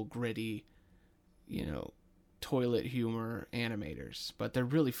old school gritty, toilet humor animators, but they're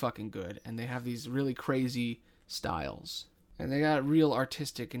really fucking good, and they have these really crazy styles, and they got real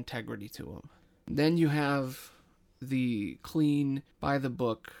artistic integrity to them. Then you have the clean, by the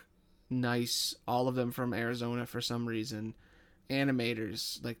book, nice, all of them from Arizona for some reason,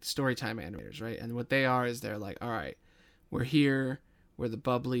 animators, like Storytime animators, right? And what they are is they're like, all right, we're here, we're the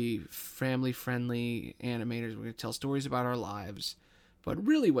bubbly, family-friendly animators, we're going to tell stories about our lives. But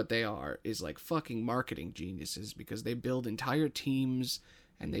really what they are is like fucking marketing geniuses, because they build entire teams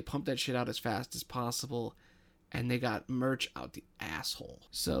and they pump that shit out as fast as possible, and they got merch out the asshole.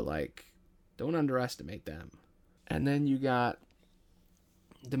 So like, don't underestimate them. And then you got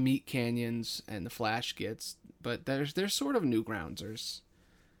the Meat Canyons and the Flash Skits, but they're sort of Newgroundsers.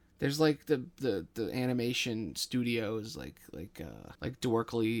 There's like the animation studios like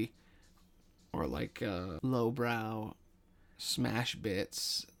Dorkly, or like Lowbrow, Smash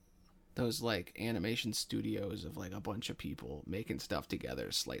Bits, those like animation studios of like a bunch of people making stuff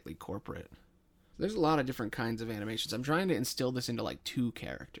together, slightly corporate. There's a lot of different kinds of animations. I'm trying to instill this into like two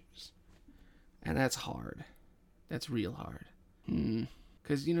characters, and that's hard. That's real hard.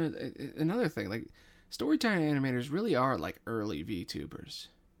 Because another thing, like Storytime animators really are like early VTubers.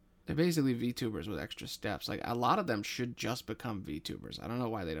 They're basically VTubers with extra steps. Like a lot of them should just become VTubers. I don't know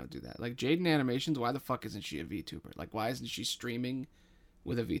why they don't do that. Like Jaden Animations, why the fuck isn't she a VTuber? Like why isn't she streaming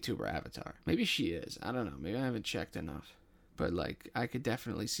with a VTuber avatar? Maybe she is. I don't know. Maybe I haven't checked enough. But like I could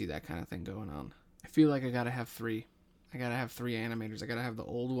definitely see that kind of thing going on. I feel like I gotta have three. I gotta have three animators. I gotta have the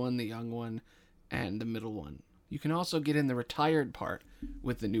old one, the young one, and the middle one. You can also get in the retired part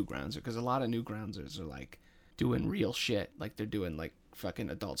with the Newgroundsers, because a lot of Newgroundsers are like doing real shit. Like they're doing like fucking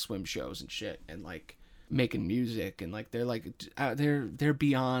Adult Swim shows and shit, and like making music, and like they're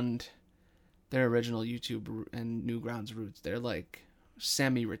beyond their original YouTube and Newgrounds roots. They're like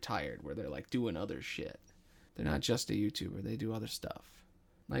semi-retired, where they're like doing other shit. They're not just a YouTuber. They do other stuff.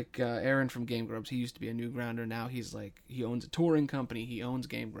 Like Aaron from Game Grumps, he used to be a Newgrounder. Now he's like, he owns a touring company. He owns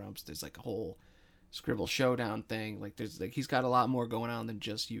Game Grumps. There's like a whole Scribble Showdown thing. Like there's like, he's got a lot more going on than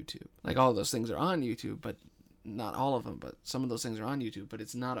just YouTube. Like all of those things are on YouTube, but not all of them, but some of those things are on YouTube, but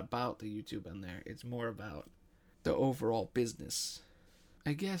it's not about the YouTube on there. It's more about the overall business.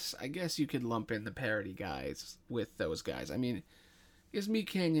 I guess you could lump in the parody guys with those guys. I mean, Is Meat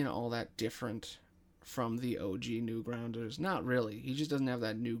Canyon all that different from the OG Newgrounders? Not really. He just doesn't have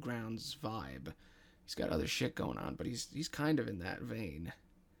that Newgrounds vibe. He's got other shit going on, but he's kind of in that vein.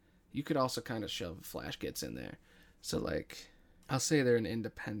 You could also kind of shove Flash Gits in there. So, like, I'll say they're an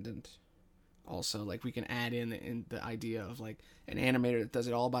independent. Also, like, we can add in the idea of, like, an animator that does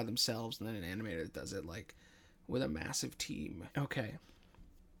it all by themselves and then an animator that does it, like, with a massive team. Okay.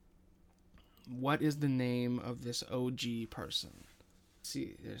 What is the name of this OG person? Let's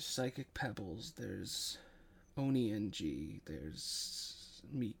see, there's Psychic Pebbles, there's Oni NG, there's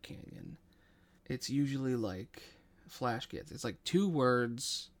Meat Canyon. It's usually, like, Flash Gits. It's, like, 2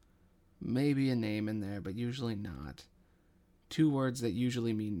 words, maybe a name in there, but usually not. 2 words that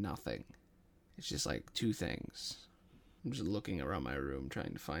usually mean nothing. It's just like 2 things. I'm just looking around my room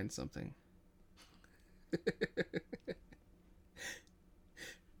trying to find something.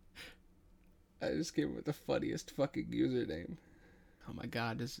 I just came up with the funniest fucking username. Oh my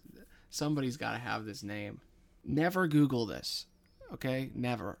god, somebody's gotta have this name. Never Google this. Okay?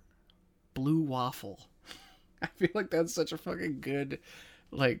 Never. Blue Waffle. I feel like that's such a fucking good,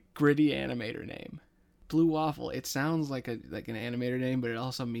 like, gritty animator name. Blue Waffle. It sounds like an animator name, but it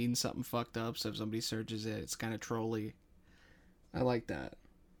also means something fucked up. So if somebody searches it, it's kind of trolly. I like that.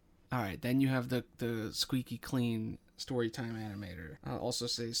 All right, then you have the squeaky clean Storytime animator. I'll also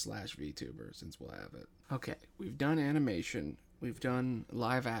say /VTuber since we'll have it. Okay, we've done animation. We've done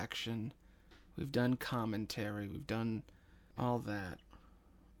live action. We've done commentary. We've done all that.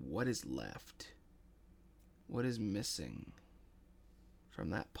 What is left? What is missing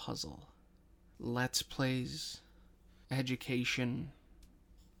from that puzzle? Let's Plays, education.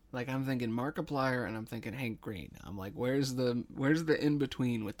 Like, I'm thinking Markiplier and I'm thinking Hank Green. I'm like, where's the in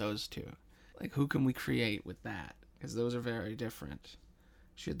between with those two? Like, who can we create with that? Because those are very different.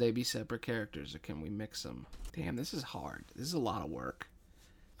 Should they be separate characters or can we mix them? Damn, this is hard. This is a lot of work.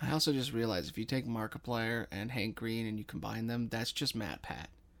 I also just realized if you take Markiplier and Hank Green and you combine them, that's just MatPat.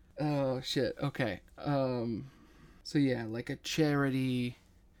 Oh shit. Okay. So yeah, like a charity,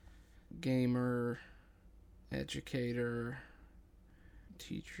 gamer, educator,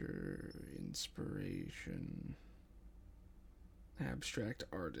 teacher, inspiration, abstract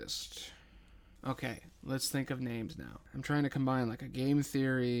artist. Okay, let's think of names now. I'm trying to combine like a game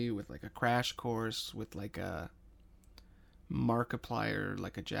theory with like a crash course with like a Markiplier,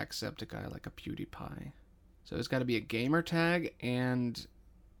 like a Jacksepticeye, like a PewDiePie. So it's got to be a gamer tag and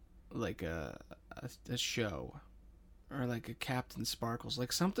like a show. Or like a Captain Sparkles.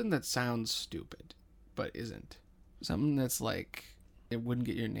 Like something that sounds stupid, but isn't. Something that's like, it wouldn't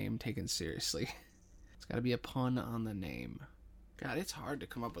get your name taken seriously. It's got to be a pun on the name. God, it's hard to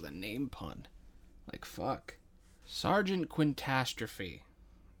come up with a name pun. Like, fuck. Sergeant Quintastrophe.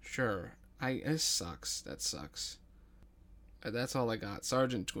 Sure. This sucks. That sucks. That's all I got.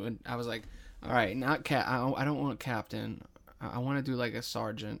 Sergeant Quint. I was like, alright, not Cap. I don't want Captain. I want to do like a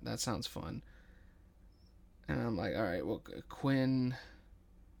Sergeant. That sounds fun. And I'm like, alright, well, Quinn.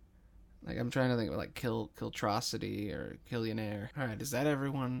 Like, I'm trying to think of like Kiltrocity or Killionaire. Alright, is that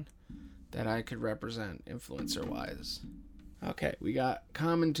everyone that I could represent influencer-wise? Okay, we got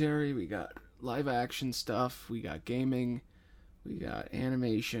commentary, we got live action stuff, we got gaming, we got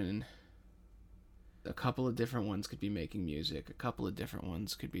animation. A couple of different ones could be making music. A couple of different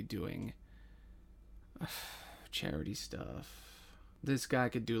ones could be doing charity stuff. This guy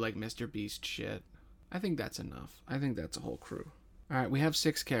could do like Mr. Beast shit. I think that's enough. I think that's a whole crew. Alright, we have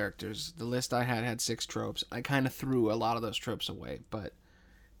 6 characters. The list I had 6 tropes. I kind of threw a lot of those tropes away, but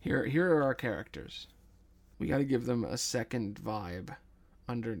here are our characters. We got to give them a second vibe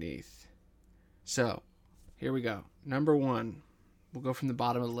underneath. So, here we go. Number 1. We'll go from the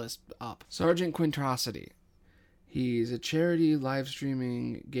bottom of the list up. Sergeant Quintrocity. He's a charity, live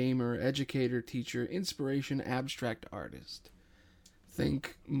streaming, gamer, educator, teacher, inspiration, abstract artist.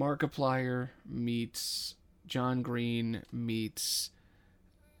 Think Markiplier meets John Green meets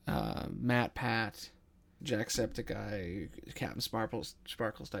MatPat, Jacksepticeye, Captain Sparkles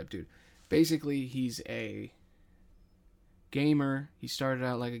type dude. Basically, he's a gamer. He started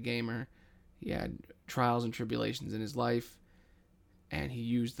out like a gamer. He had trials and tribulations in his life, and he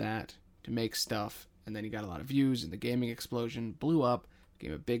used that to make stuff. And then he got a lot of views, and the gaming explosion blew up,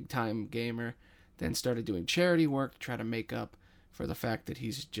 became a big-time gamer, then started doing charity work to try to make up for the fact that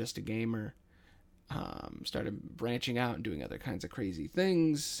he's just a gamer. Started branching out and doing other kinds of crazy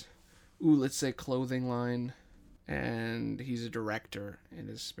things. Let's say clothing line. And he's a director in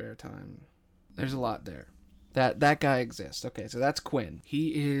his spare time. There's a lot there. That guy exists. Okay, so that's Quinn. He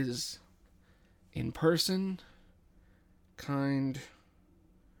is, in person, kind,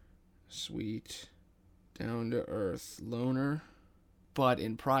 sweet, down-to-earth loner. but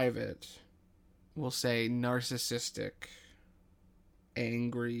in private, we'll say narcissistic,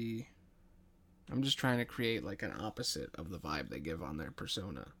 angry. I'm just trying to create like an opposite of the vibe they give on their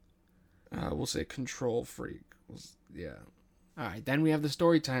persona. We'll say control freak. Yeah. Alright, then we have the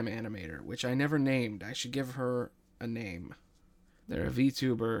Storytime animator, which I never named. I should give her a name. They're a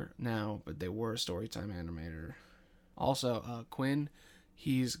VTuber now, but they were a Storytime animator. Also, Quinn,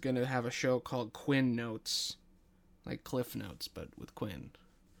 he's going to have a show called Quinn Notes. Like Cliff Notes, but with Quinn.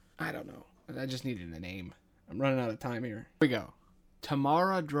 I don't know. I just needed a name. I'm running out of time here. Here we go.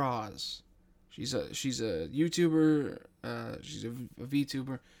 Tamara Draws. She's a YouTuber. She's a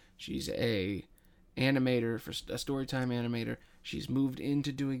VTuber. She's a animator, for a Storytime animator. She's moved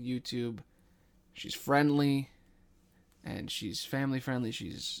into doing YouTube. She's friendly, and she's family friendly.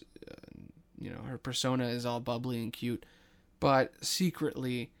 She's, her persona is all bubbly and cute, but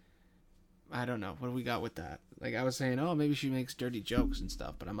secretly, I don't know. What do we got with that? Like, I was saying, oh, maybe she makes dirty jokes and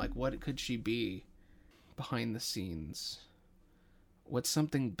stuff, but I'm like, what could she be behind the scenes? What's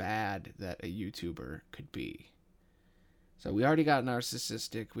something bad that a YouTuber could be? So we already got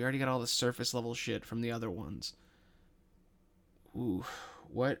narcissistic. We already got all the surface level shit from the other ones. Ooh,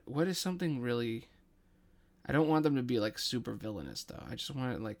 what is something really... I don't want them to be like super villainous though. I just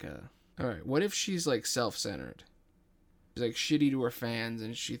want it like a... Alright, what if she's like self-centered? She's like shitty to her fans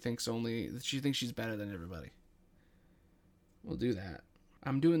and she thinks she's better than everybody. We'll do that.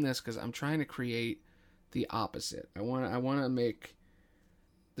 I'm doing this because I'm trying to create the opposite. I want to make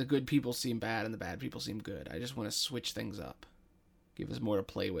the good people seem bad and the bad people seem good. I just want to switch things up. Give us more to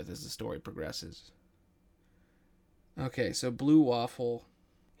play with as the story progresses. Okay, so Blue Waffle.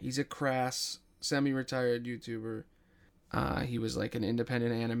 He's a crass, semi-retired YouTuber. He was like an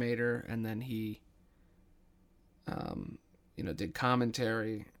independent animator, and then he, did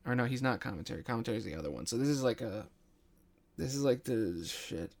commentary. Or no, he's not commentary. Commentary is the other one. So this is like the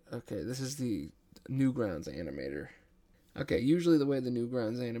shit. Okay, this is the Newgrounds animator. Okay, usually the way the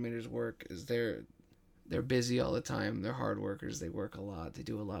Newgrounds animators work is they're busy all the time. They're hard workers. They work a lot. They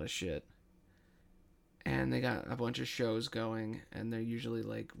do a lot of shit. And they got a bunch of shows going, and they're usually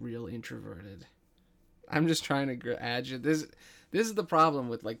like real introverted. I'm just trying to add you. This is the problem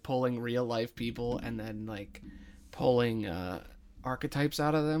with like pulling real life people and then like pulling archetypes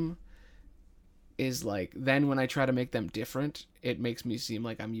out of them. Is like then when I try to make them different, it makes me seem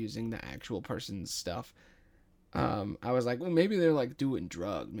like I'm using the actual person's stuff. I was like, well, maybe they're like doing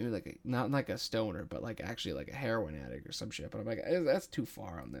drugs, maybe like not like a stoner, but like actually like a heroin addict or some shit. But I'm like, that's too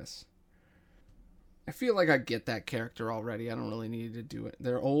far on this. I feel like I get that character already. I don't really need to do it.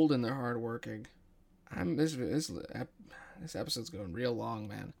 They're old and they're hardworking. This episode's going real long,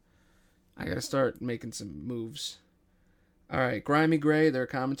 man. I gotta start making some moves. All right, Grimy Gray. They're a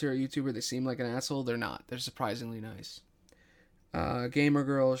commentary YouTuber. They seem like an asshole. They're not. They're surprisingly nice. Gamer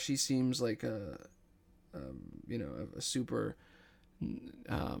Girl. She seems like a super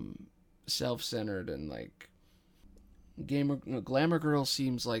self-centered and like Glamour Girl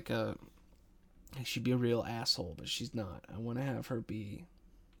seems like she'd be a real asshole, but she's not. I want to have her be.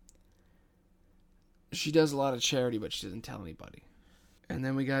 She does a lot of charity, but she doesn't tell anybody. And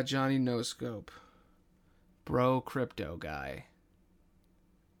then we got Johnny No Scope, bro, crypto guy.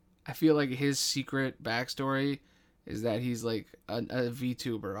 I feel like his secret backstory is that he's like a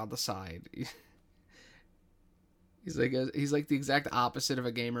VTuber on the side. He's like the exact opposite of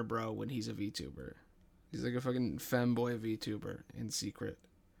a gamer bro when he's a VTuber. He's like a fucking femboy VTuber in secret.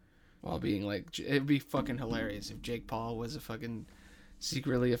 While being like, it'd be fucking hilarious if Jake Paul was a fucking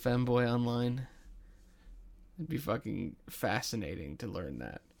secretly a femboy online. It'd be fucking fascinating to learn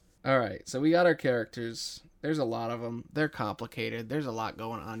that. Alright, so we got our characters. There's a lot of them. They're complicated. There's a lot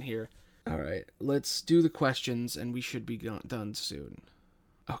going on here. Alright, let's do the questions and we should be done soon.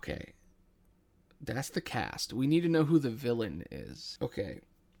 Okay. That's the cast. We need to know who the villain is. Okay.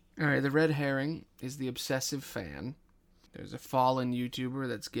 Alright, the red herring is the obsessive fan. There's a fallen YouTuber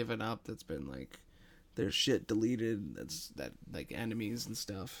that's given up, that's been like their shit deleted, that like enemies and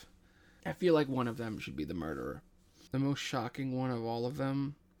stuff. I feel like one of them should be the murderer. The most shocking one of all of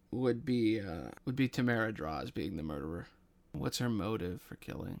them would be Tamara Draws being the murderer. What's her motive for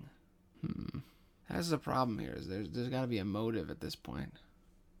killing? That's the problem here. Is there's got to be a motive at this point.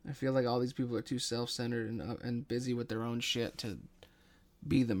 I feel like all these people are too self-centered and busy with their own shit to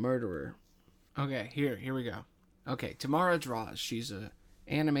be the murderer. Okay, here we go. Okay, Tamara Draws. She's a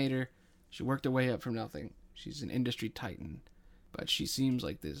animator. She worked her way up from nothing. She's an industry titan. But she seems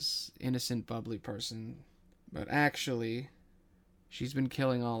like this innocent, bubbly person. But actually, she's been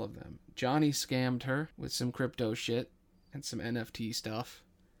killing all of them. Johnny scammed her with some crypto shit and some NFT stuff.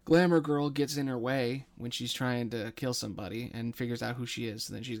 Glamour Girl gets in her way when she's trying to kill somebody and figures out who she is,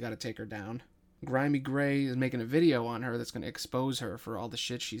 so then she's got to take her down. Grimy Gray is making a video on her that's going to expose her for all the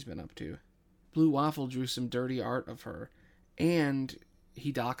shit she's been up to. Blue Waffle drew some dirty art of her, and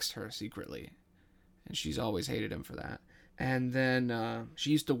he doxed her secretly. And she's always hated him for that. And then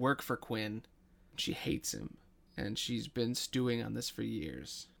she used to work for Quinn. She hates him. And she's been stewing on this for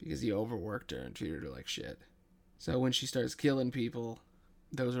years because he overworked her and treated her like shit. So when she starts killing people,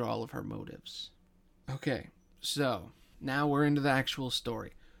 those are all of her motives. Okay, so now we're into the actual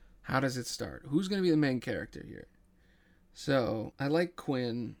story. How does it start? Who's going to be the main character here? So, I like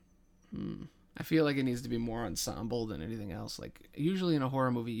Quinn. I feel like it needs to be more ensemble than anything else. Like, usually in a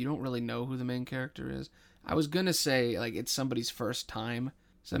horror movie, you don't really know who the main character is. I was going to say, like, it's somebody's first time.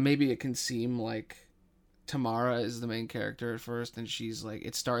 So maybe it can seem like Tamara is the main character at first, and she's like,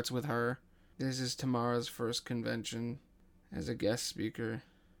 it starts with her. This is Tamara's first convention as a guest speaker.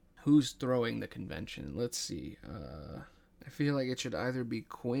 Who's throwing the convention? Let's see. I feel like it should either be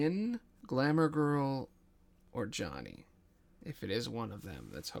Quinn, Glamour Girl, or Johnny. If it is one of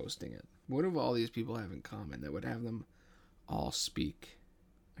them that's hosting it. What do all these people have in common that would have them all speak?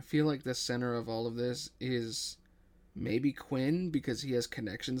 I feel like the center of all of this is maybe Quinn, because he has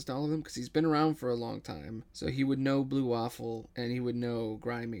connections to all of them, because he's been around for a long time. So he would know Blue Waffle, and he would know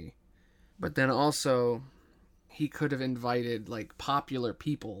Grimy. But then also, he could have invited, like, popular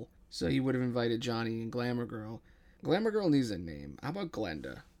people. So he would have invited Johnny and Glamour Girl. Glamour Girl needs a name. How about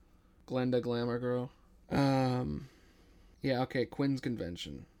Glenda? Glenda Glamour Girl? Yeah, okay, Quinn's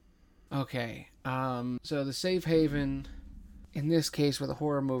convention. Okay, so the safe haven, in this case with a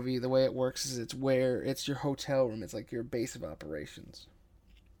horror movie, the way it works is it's your hotel room. It's like your base of operations.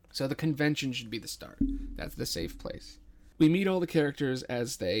 So the convention should be the start. That's the safe place. We meet all the characters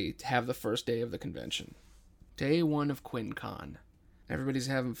as they have the first day of the convention. Day 1 of QuinnCon. Everybody's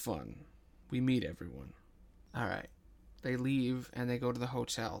having fun. We meet everyone. Alright. They leave and they go to the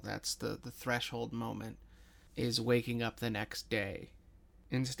hotel. That's the threshold moment, is waking up the next day.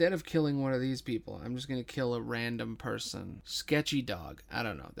 Instead of killing one of these people, I'm just going to kill a random person. Sketchy Dog. I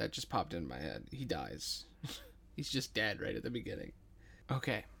don't know. That just popped in my head. He dies. He's just dead right at the beginning.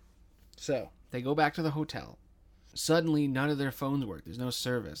 Okay. So, they go back to the hotel. Suddenly, none of their phones work. There's no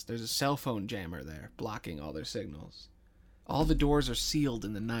service. There's a cell phone jammer there, blocking all their signals. All the doors are sealed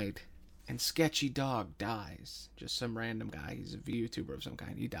in the night. And Sketchy Dog dies. Just some random guy. He's a YouTuber of some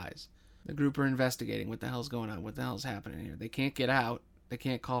kind. He dies. The group are investigating. What the hell's going on? What the hell's happening here? They can't get out. They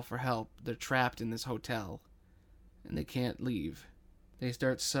can't call for help. They're trapped in this hotel. And they can't leave. They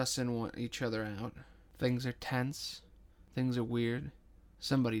start sussing each other out. Things are tense. Things are weird.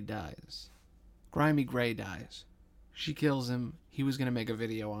 Somebody dies. Grimy Gray dies. She kills him. He was going to make a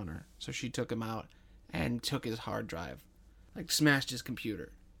video on her. So she took him out and took his hard drive. Like, smashed his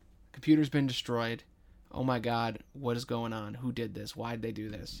computer. Computer's been destroyed. Oh my god, what is going on? Who did this? Why'd they do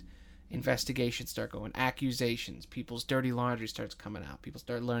this? Investigations start going. Accusations. People's dirty laundry starts coming out. People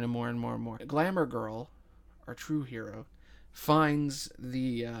start learning more and more and more. Glamour Girl, our true hero, finds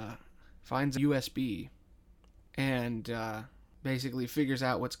a USB and basically figures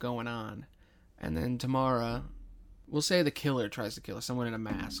out what's going on. And then Tamara, we'll say the killer tries to kill her, someone in a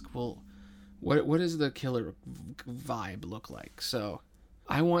mask. Well, what does the killer vibe look like? So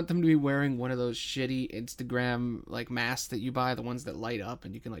I want them to be wearing one of those shitty Instagram like masks that you buy, the ones that light up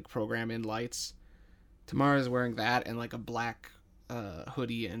and you can like program in lights. Tamara's wearing that and like a black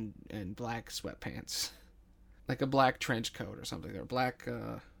hoodie and black sweatpants. Like a black trench coat or something, or a black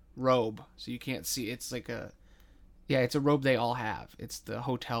robe so you can't see. It's like it's a robe they all have. It's the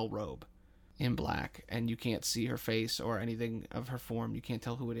hotel robe in black, and you can't see her face or anything of her form. You can't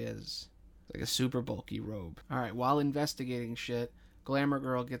tell who it is. It's like a super bulky robe. Alright, while investigating shit, Glamour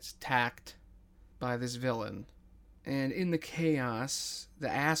Girl gets attacked by this villain. And in the chaos, the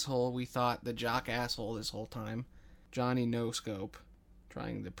asshole we thought, the jock asshole this whole time, Johnny No Scope,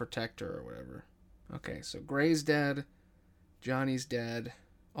 trying to protect her or whatever. Okay, so Gray's dead, Johnny's dead.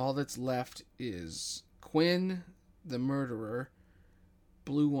 All that's left is Quinn, the murderer,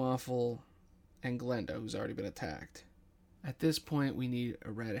 Blue Waffle, and Glenda, who's already been attacked. At this point, we need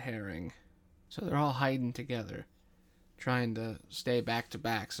a red herring. So they're all hiding together, trying to stay back to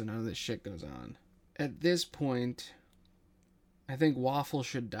back so none of this shit goes on. At this point, I think Waffle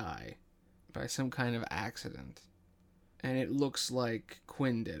should die by some kind of accident. And it looks like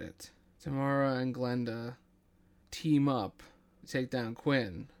Quinn did it. Tamara and Glenda team up to take down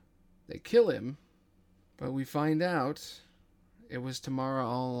Quinn. They kill him, but we find out it was Tamara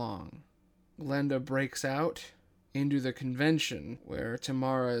all along. Glenda breaks out into the convention where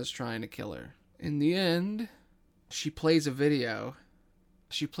Tamara is trying to kill her. In the end, she plays a video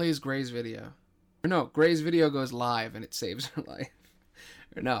She plays Gray's video. Or no, Gray's video goes live and it saves her life.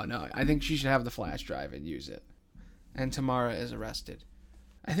 Or no, I think she should have the flash drive and use it. And Tamara is arrested.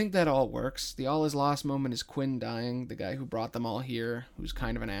 I think that all works. The all is lost moment is Quinn dying, the guy who brought them all here, who's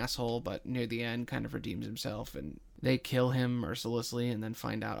kind of an asshole, but near the end kind of redeems himself, and they kill him mercilessly and then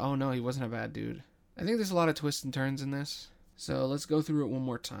find out, oh no, he wasn't a bad dude. I think there's a lot of twists and turns in this, so let's go through it one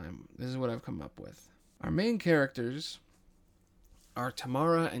more time. This is what I've come up with. Our main characters are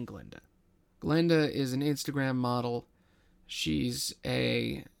Tamara and Glenda. Glenda is an Instagram model. She's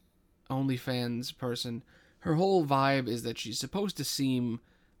a OnlyFans person. Her whole vibe is that she's supposed to seem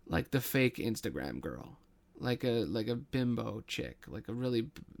like the fake Instagram girl, like a bimbo chick, like a really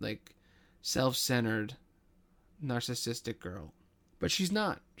like self-centered, narcissistic girl. But she's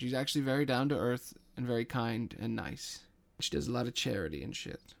not. She's actually very down to earth and very kind and nice. She does a lot of charity and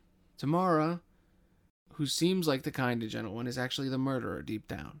shit. Tamara, who seems like the kind and gentle one, is actually the murderer deep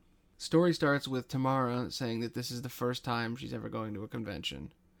down. Story starts with Tamara saying that this is the first time she's ever going to a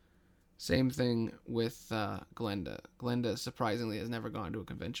convention. Same thing with Glenda. Glenda, surprisingly, has never gone to a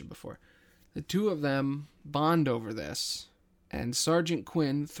convention before. The two of them bond over this, and Sergeant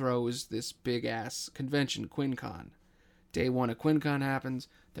Quinn throws this big-ass convention, QuinnCon. Day one of QuinnCon happens,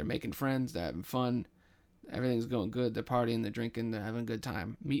 they're making friends, they're having fun, everything's going good, they're partying, they're drinking, they're having a good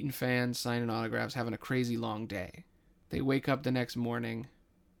time. Meeting fans, signing autographs, having a crazy long day. They wake up the next morning,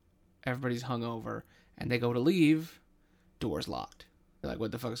 everybody's hungover, and they go to leave, door's locked. They're like,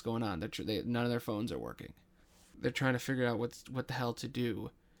 what the fuck is going on? None of their phones are working. They're trying to figure out what the hell to do.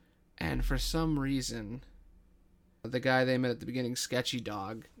 And for some reason, the guy they met at the beginning, Sketchy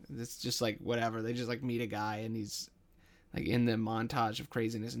Dog, it's just like whatever. They just like meet a guy and he's like in the montage of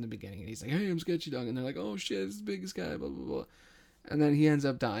craziness in the beginning. And he's like, hey, I'm Sketchy Dog. And they're like, oh shit, it's the biggest guy, blah, blah, blah. And then he ends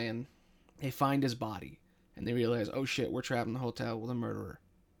up dying. They find his body. And they realize, oh shit, we're trapped in the hotel with a murderer.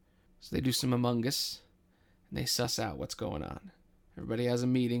 So they do some Among Us. And they suss out what's going on. Everybody has a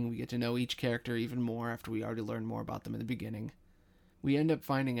meeting. We get to know each character even more after we already learned more about them in the beginning. We end up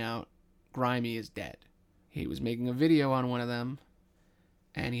finding out Grimy is dead. He was making a video on one of them,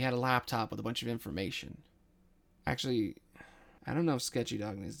 and he had a laptop with a bunch of information. Actually, I don't know if Sketchy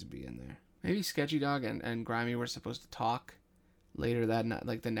Dog needs to be in there. Maybe Sketchy Dog and Grimy were supposed to talk later that night,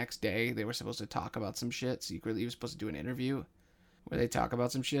 like the next day. They were supposed to talk about some shit secretly. He was supposed to do an interview where they talk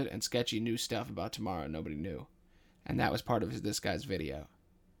about some shit, and Sketchy knew stuff about Tamara nobody knew. And that was part of this guy's video.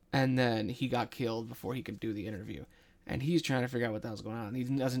 And then he got killed before he could do the interview. And he's trying to figure out what the hell's going on. He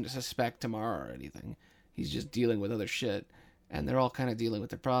doesn't suspect Tamara or anything. He's just dealing with other shit. And they're all kind of dealing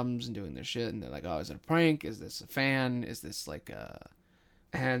with their problems and doing their shit. And they're like, oh, is it a prank? Is this a fan? Is this like a...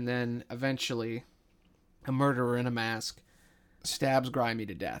 And then eventually, a murderer in a mask stabs Grimy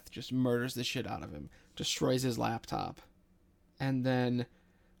to death. Just murders the shit out of him. Destroys his laptop. And then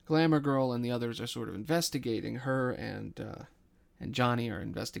Glamour Girl and the others are sort of investigating. Her and Johnny are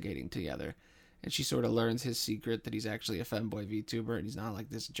investigating together. And she sort of learns his secret that he's actually a femboy VTuber and he's not like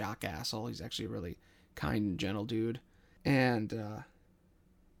this jock asshole. He's actually a really kind and gentle dude. And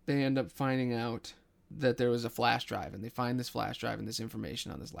they end up finding out that there was a flash drive. And they find this flash drive and this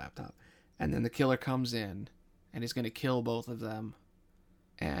information on this laptop. And then the killer comes in and he's going to kill both of them.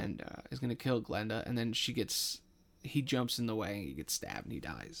 And is going to kill Glenda. And then he jumps in the way and he gets stabbed and he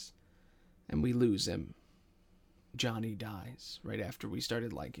dies. And we lose him. Johnny dies right after we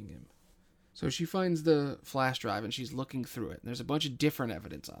started liking him. So she finds the flash drive and she's looking through it. And there's a bunch of different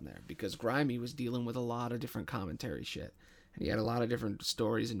evidence on there because Grimy was dealing with a lot of different commentary shit. And he had a lot of different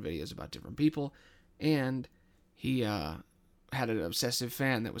stories and videos about different people. And he had an obsessive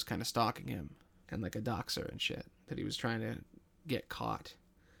fan that was kind of stalking him. And like a doxer and shit that he was trying to get caught.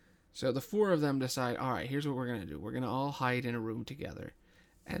 So the four of them decide, all right, here's what we're going to do. We're going to all hide in a room together.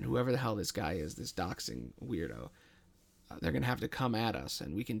 And whoever the hell this guy is, this doxing weirdo, they're going to have to come at us,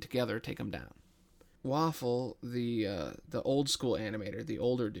 and we can together take him down. Waffle, the old school animator, the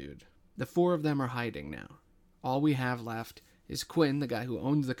older dude, the four of them are hiding now. All we have left is Quinn, the guy who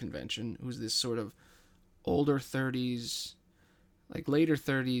owns the convention, who's this sort of older 30s, like later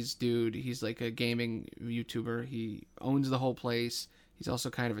 30s dude. He's like a gaming YouTuber. He owns the whole place. He's also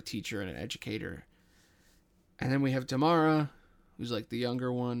kind of a teacher and an educator. And then we have Tamara, who's like the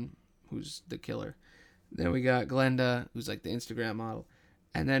younger one, who's the killer. Then we got Glenda, who's like the Instagram model.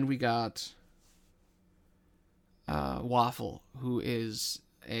 And then we got Waffle, who is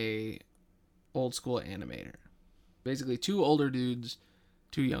a old school animator. Basically, two older dudes,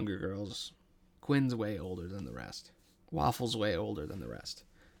 two younger girls. Quinn's way older than the rest. Waffle's way older than the rest.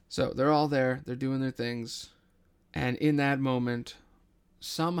 So they're all there. They're doing their things. And in that moment,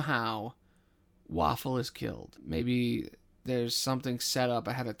 somehow, Waffle is killed. Maybe there's something set up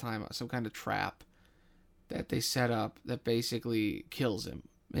ahead of time, some kind of trap that they set up that basically kills him.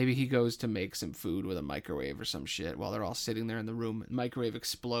 Maybe he goes to make some food with a microwave or some shit while they're all sitting there in the room. Microwave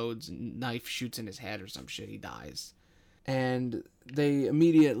explodes and knife shoots in his head or some shit. He dies. And they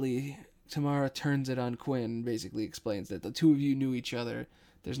immediately, Tamara turns it on Quinn and basically explains that the two of you knew each other.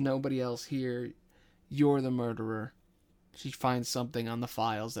 There's nobody else here. You're the murderer. She finds something on the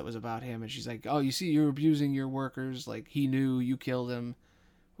files that was about him, and she's like, oh, you see, you're abusing your workers. Like, he knew, you killed him.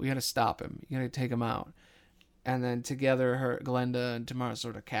 We gotta stop him. You gotta take him out. And then together, Glenda and Tamara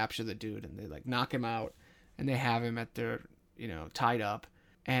sort of capture the dude, and they, like, knock him out, and they have him at their, tied up.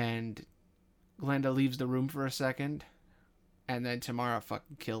 And Glenda leaves the room for a second, and then Tamara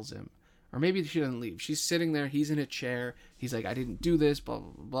fucking kills him. Or maybe she doesn't leave. She's sitting there, he's in a chair, he's like, I didn't do this, blah,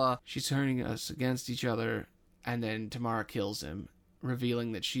 blah, blah. She's turning us against each other. And then Tamara kills him,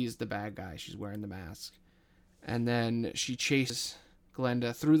 revealing that she's the bad guy. She's wearing the mask. And then she chases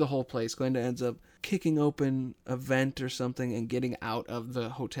Glenda through the whole place. Glenda ends up kicking open a vent or something and getting out of the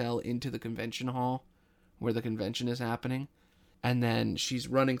hotel into the convention hall where the convention is happening. And then she's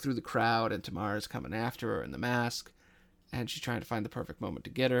running through the crowd, and Tamara's coming after her in the mask. And she's trying to find the perfect moment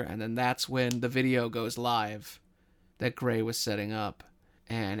to get her. And then that's when the video goes live that Gray was setting up.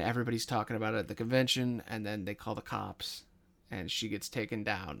 And everybody's talking about it at the convention, and then they call the cops, and she gets taken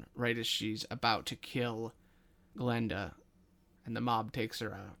down right as she's about to kill Glenda, and the mob takes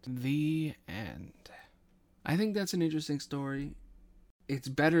her out. The end. I think that's an interesting story. It's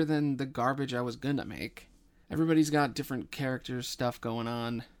better than the garbage I was gonna make. Everybody's got different character stuff going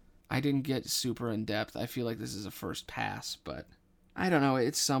on. I didn't get super in-depth. I feel like this is a first pass, but I don't know.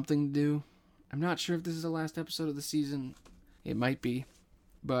 It's something to do. I'm not sure if this is the last episode of the season. It might be.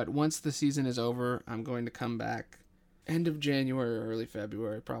 But once the season is over, I'm going to come back end of January or early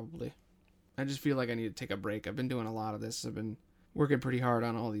February, probably. I just feel like I need to take a break. I've been doing a lot of this. I've been working pretty hard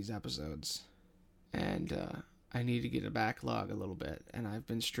on all these episodes. And I need to get a backlog a little bit. And I've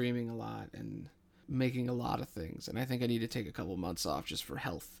been streaming a lot and making a lot of things. And I think I need to take a couple months off just for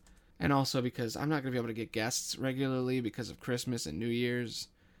health. And also because I'm not going to be able to get guests regularly because of Christmas and New Year's.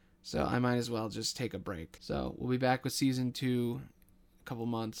 So I might as well just take a break. So we'll be back with season 2. Couple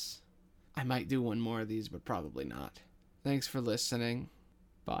months. I might do one more of these, but probably not. Thanks for listening.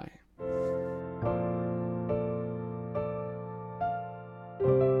 Bye.